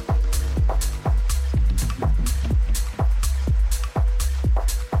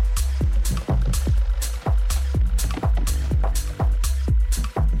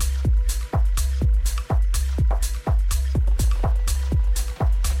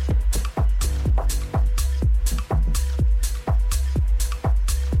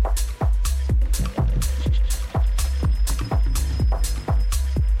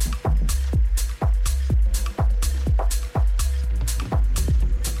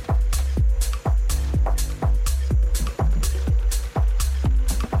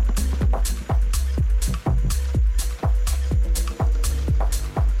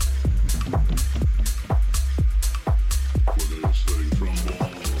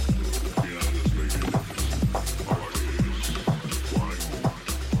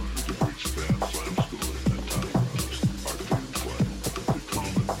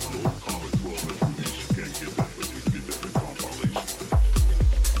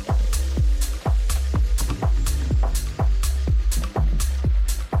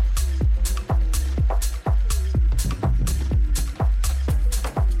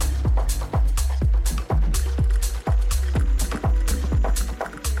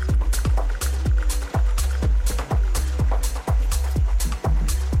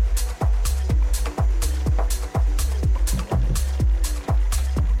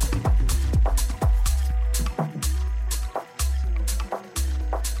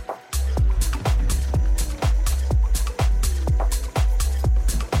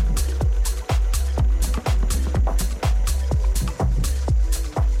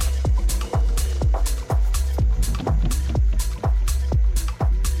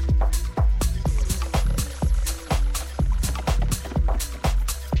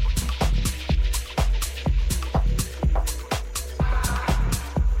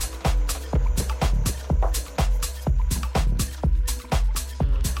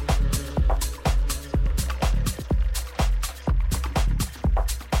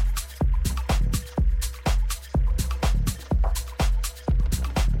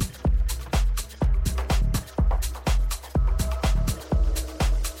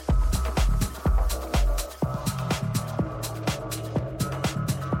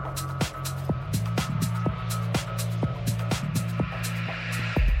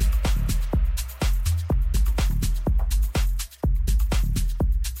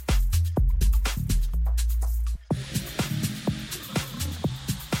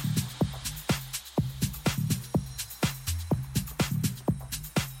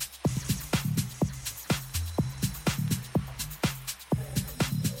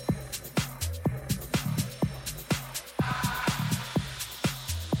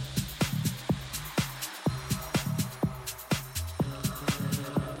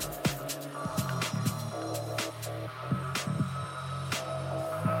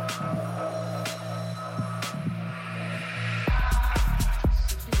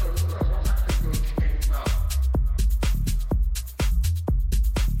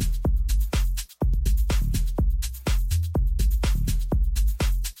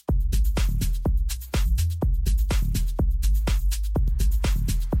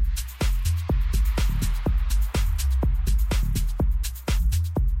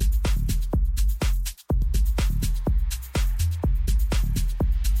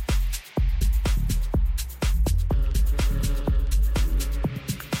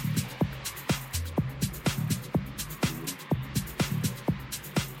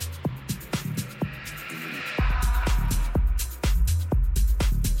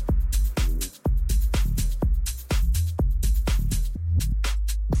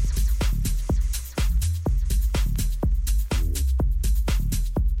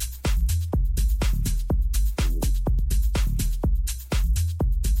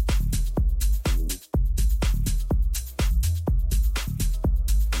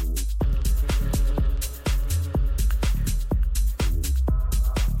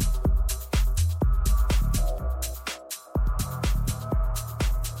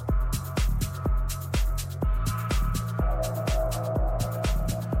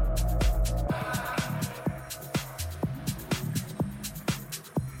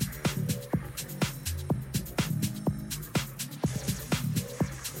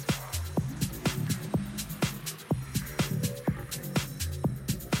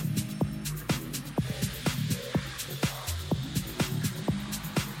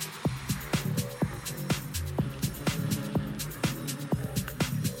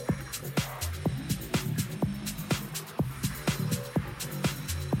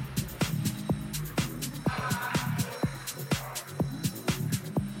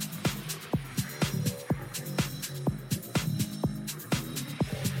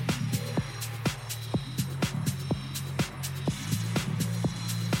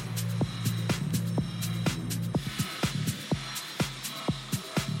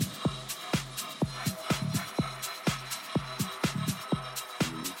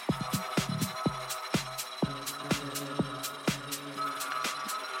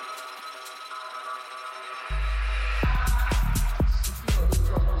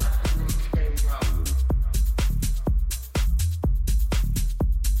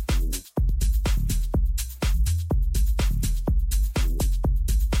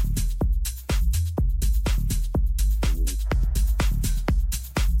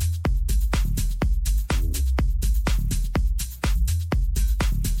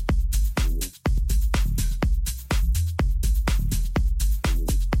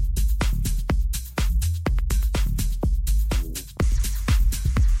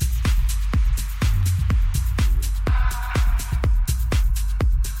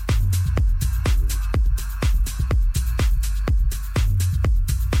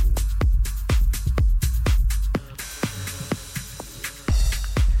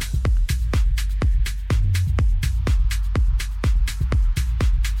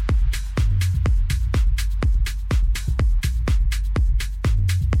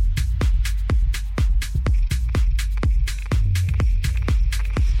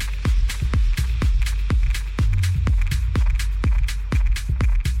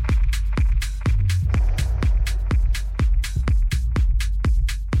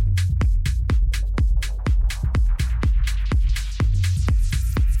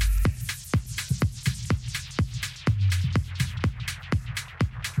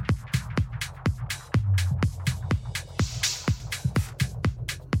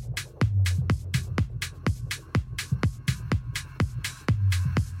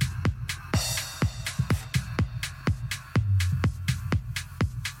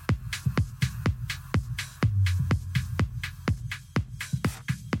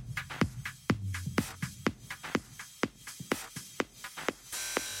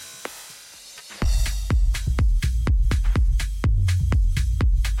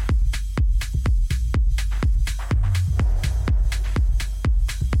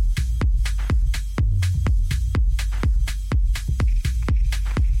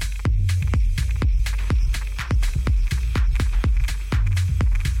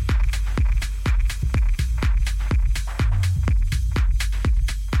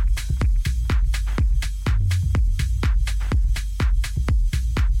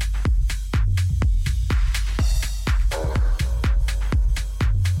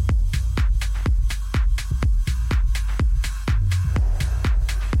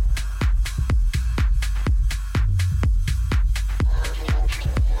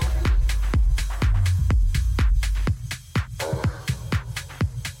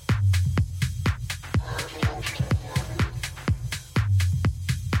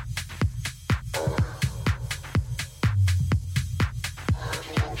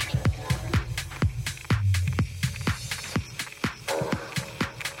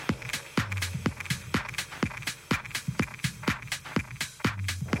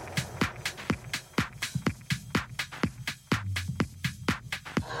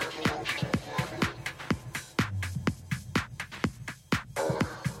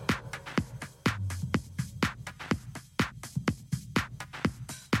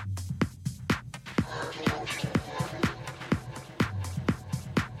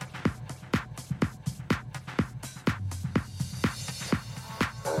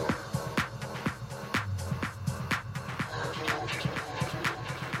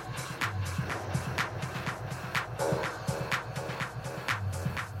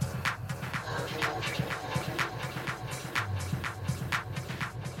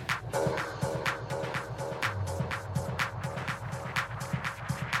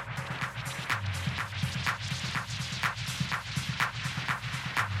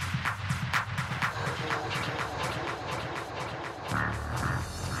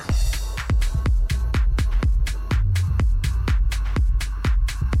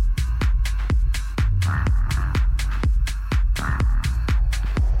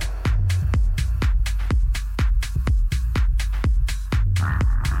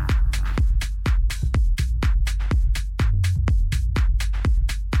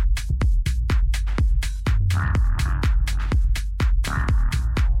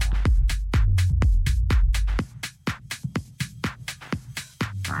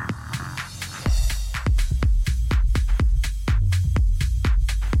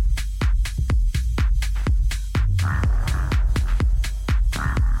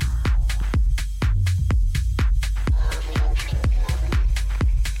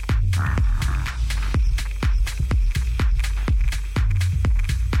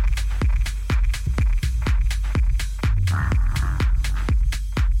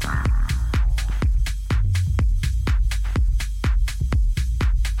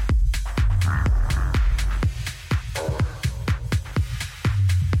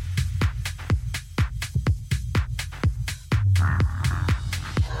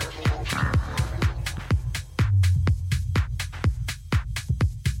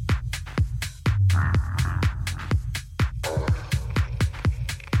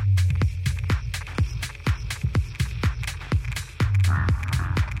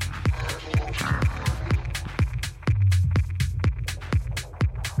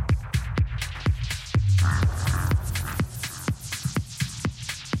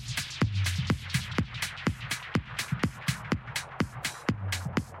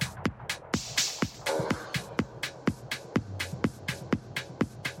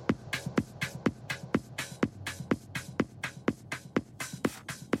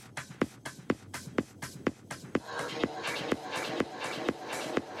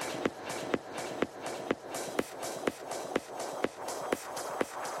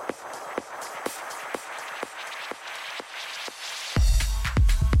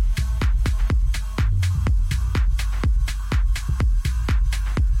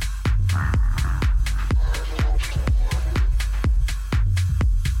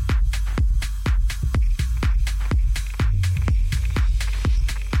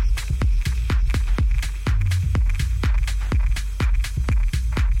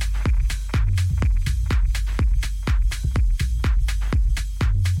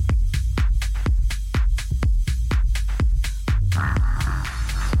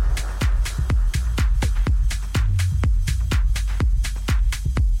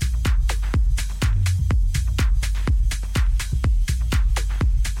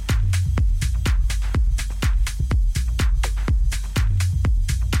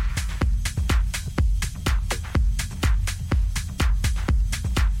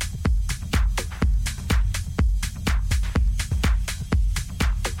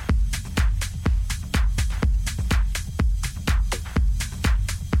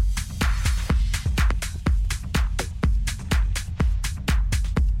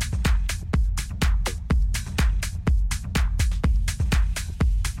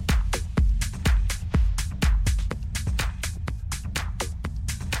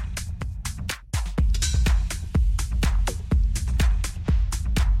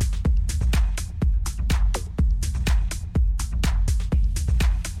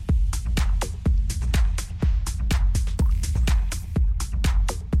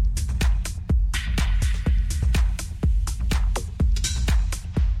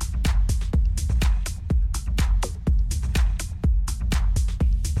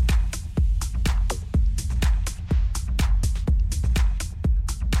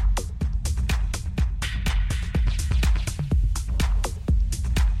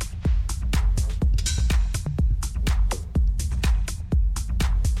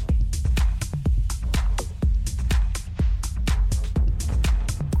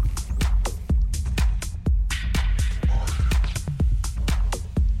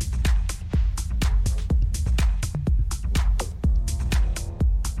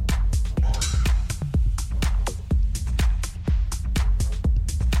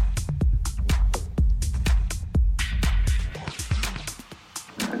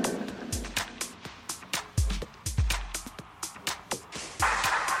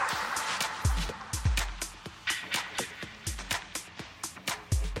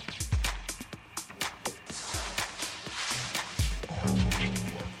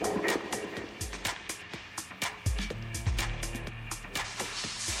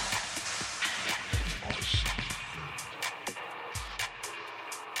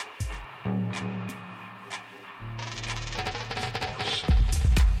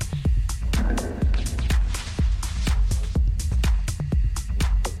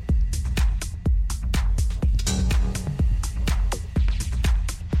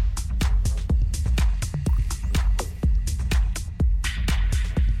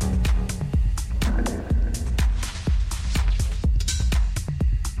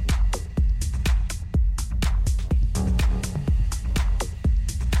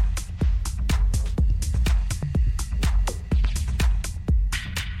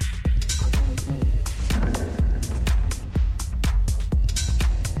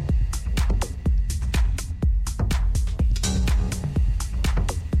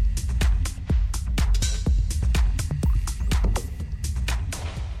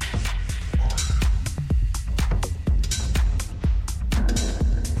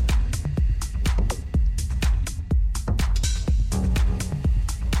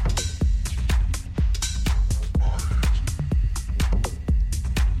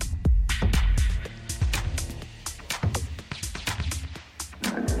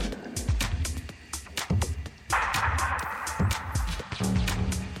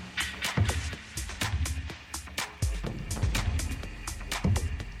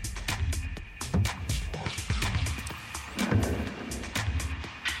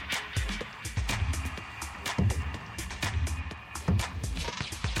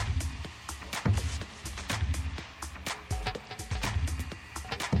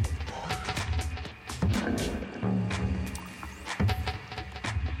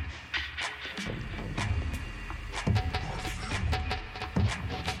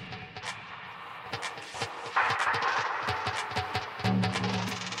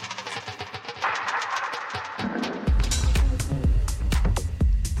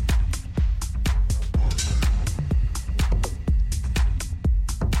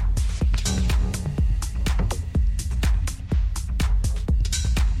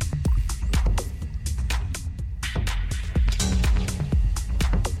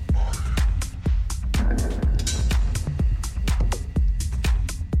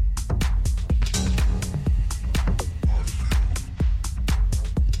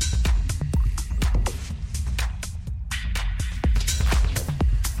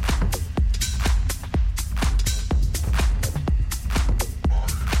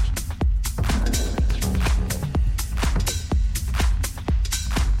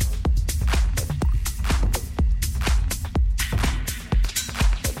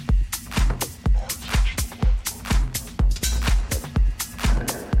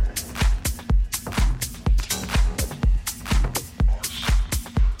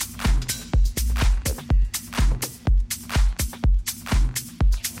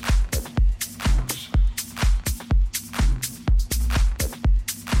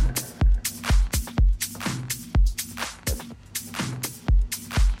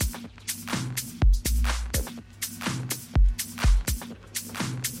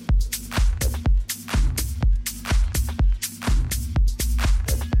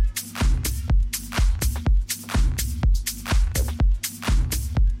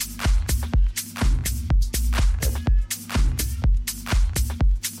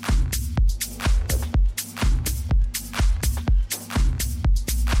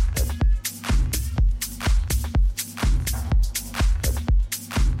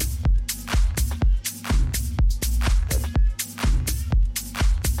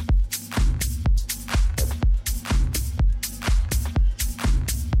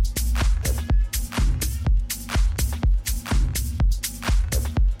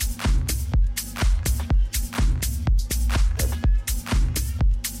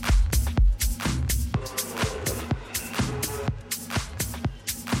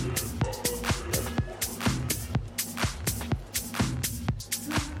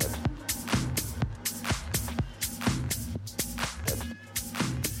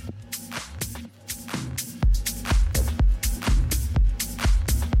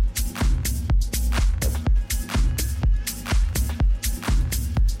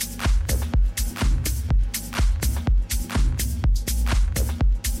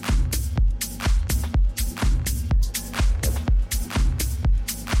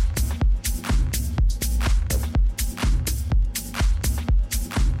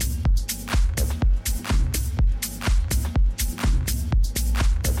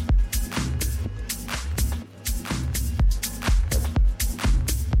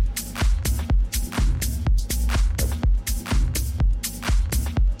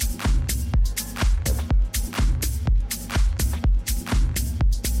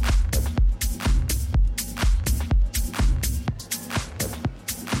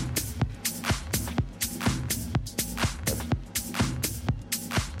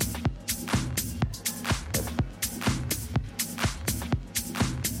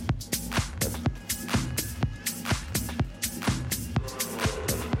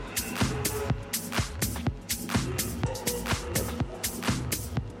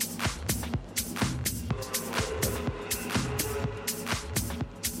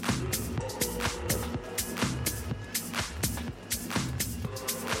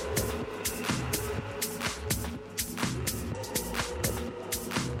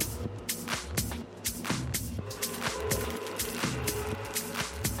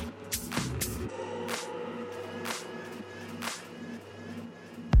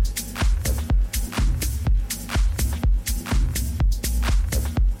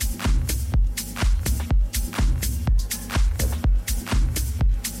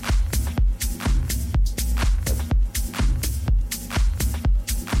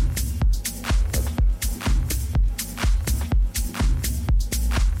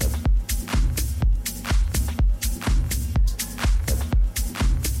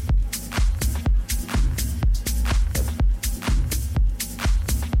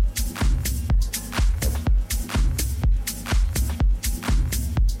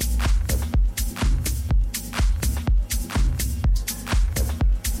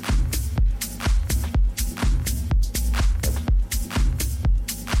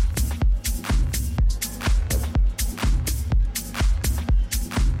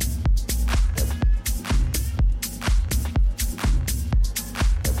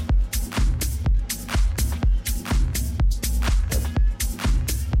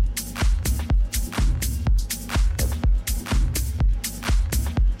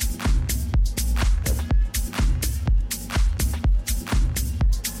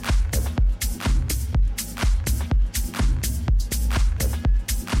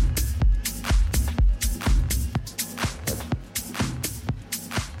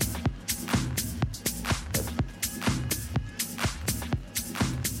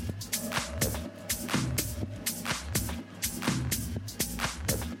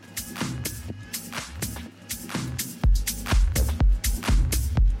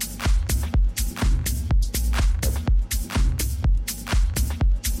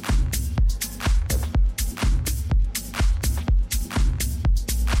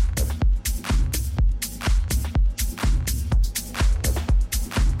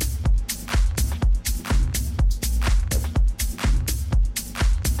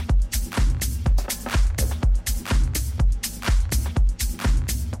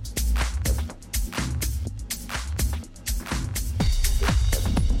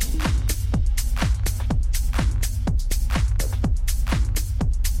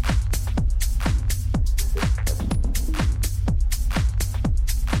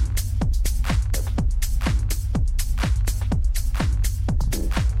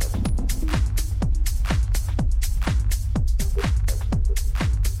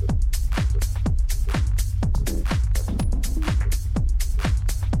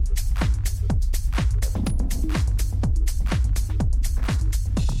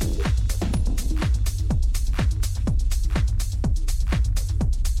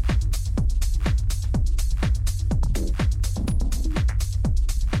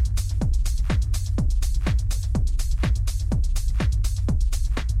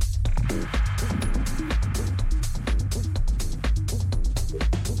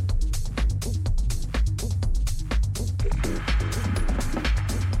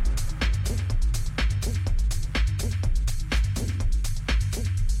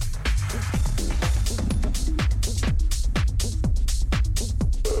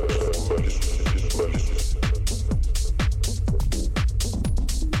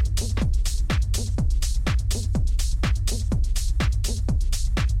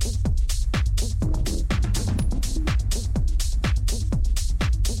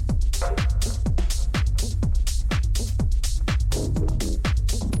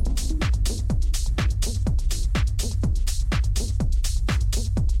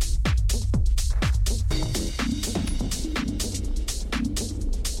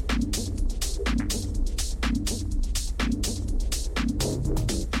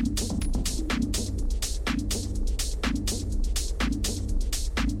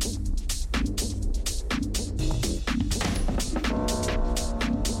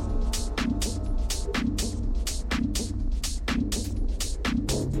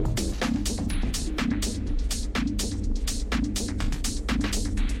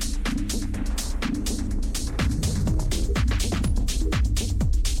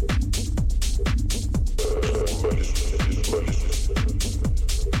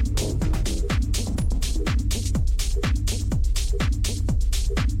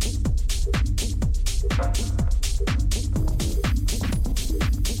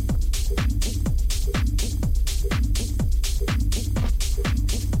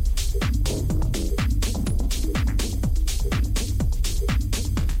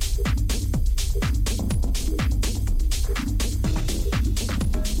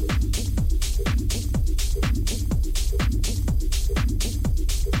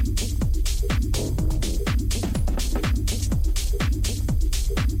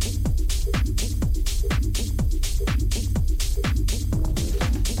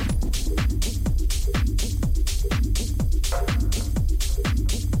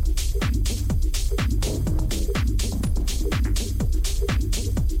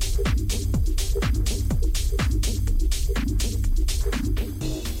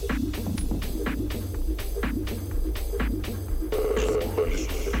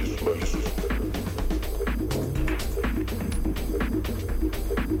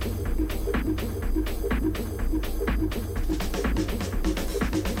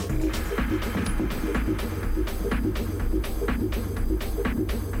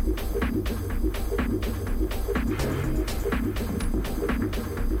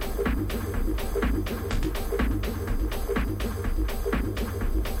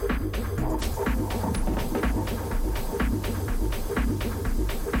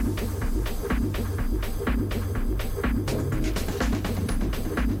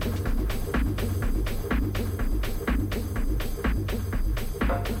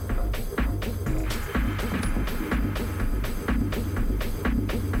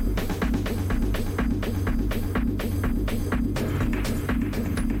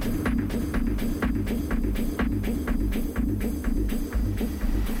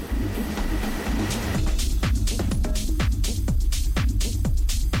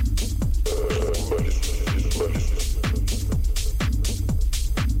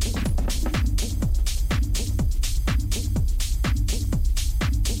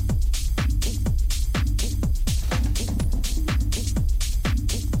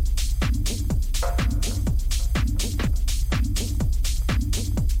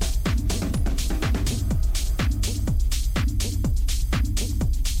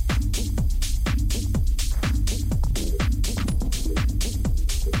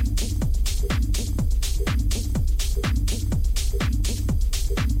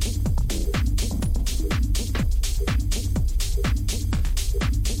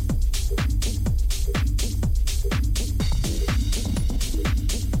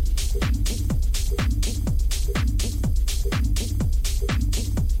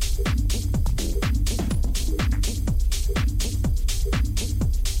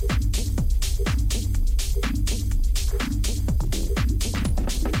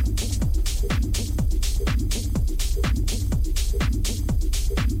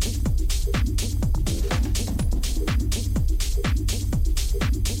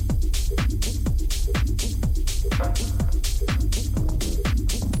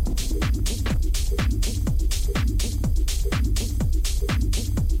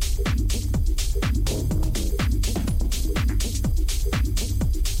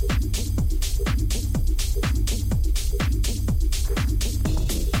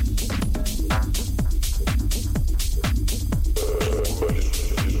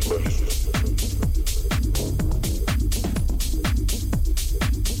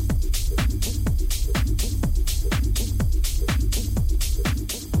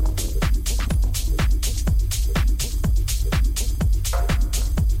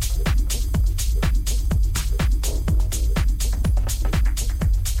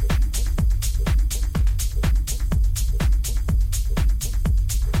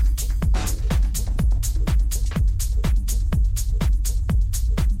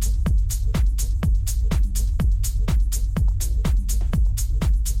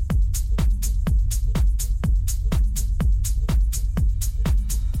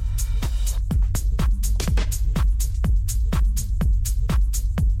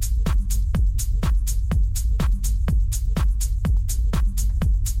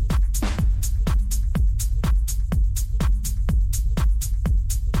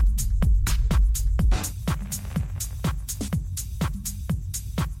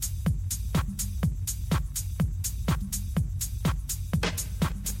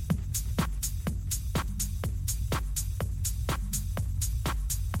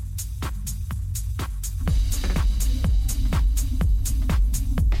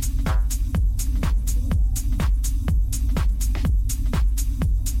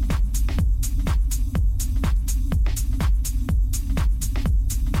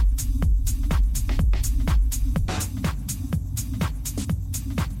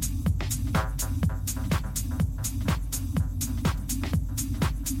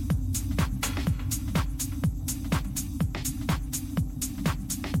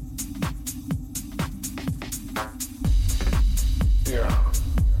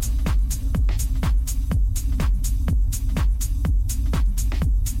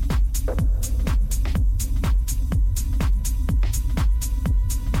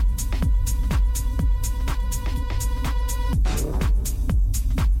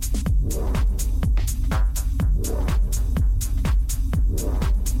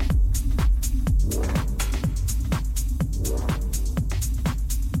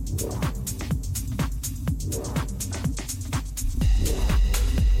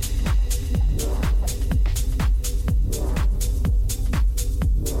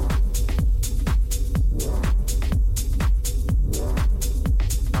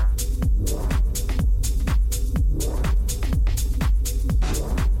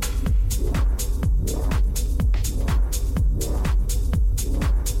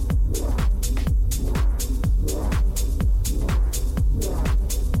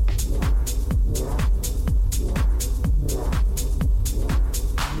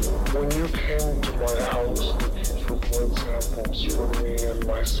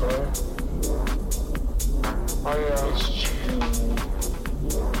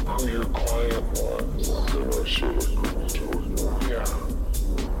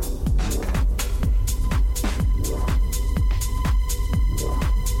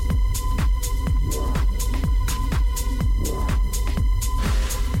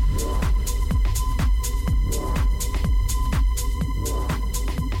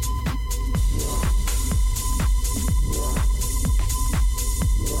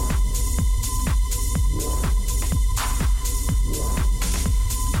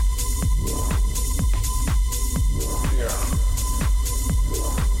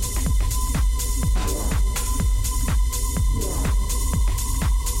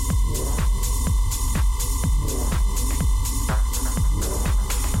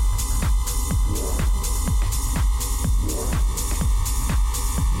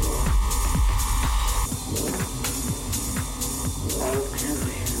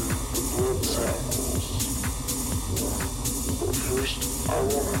I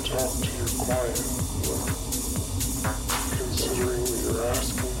want to talk to your client. Considering what you're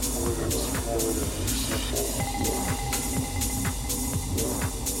asking for, that's relatively simple.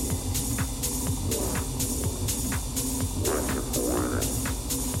 Thank you for waiting.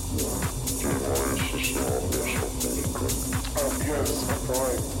 Do you want us to stay on this something to drink? Yes, I'm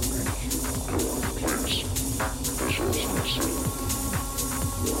fine. Thank you. Good, please. This was missing.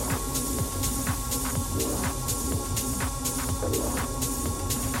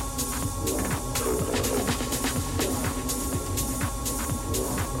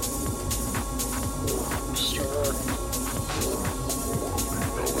 Mr. Hart,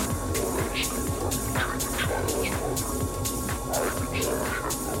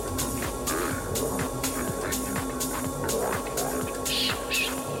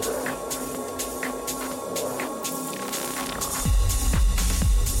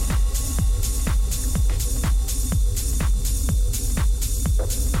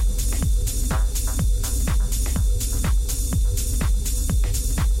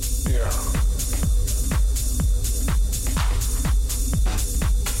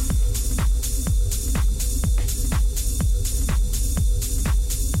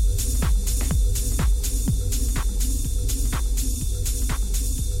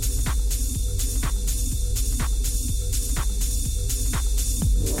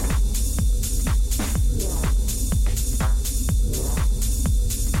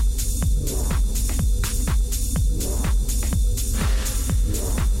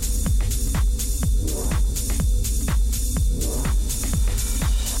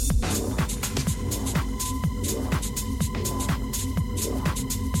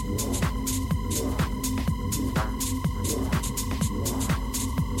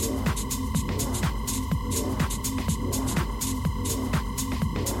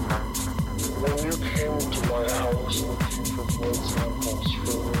 when you came to my house looking for blood samples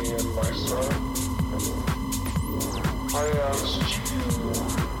for me and my son, I asked you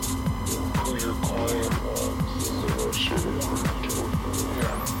who your client was.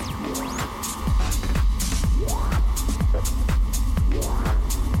 Yeah.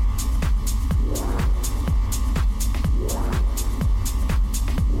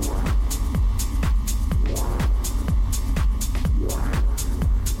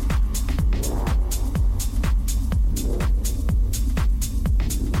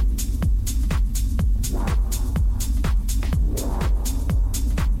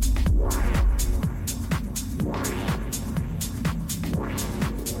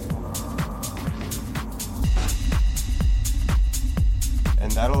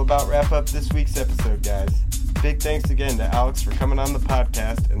 And that'll about wrap up this week's episode, guys. Big thanks again to Alex for coming on the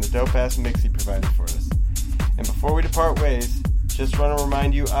podcast and the dope-ass mix he provided for us. And before we depart ways, just want to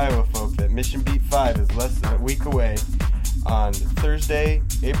remind you Iowa folk that Mission Beat 5 is less than a week away on Thursday,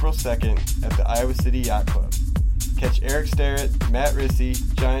 April 2nd at the Iowa City Yacht Club. Catch Eric Starrett, Matt Rissy,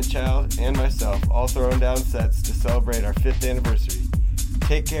 Giant Child, and myself all throwing down sets to celebrate our 5th anniversary.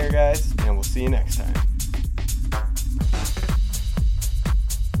 Take care, guys, and we'll see you next time.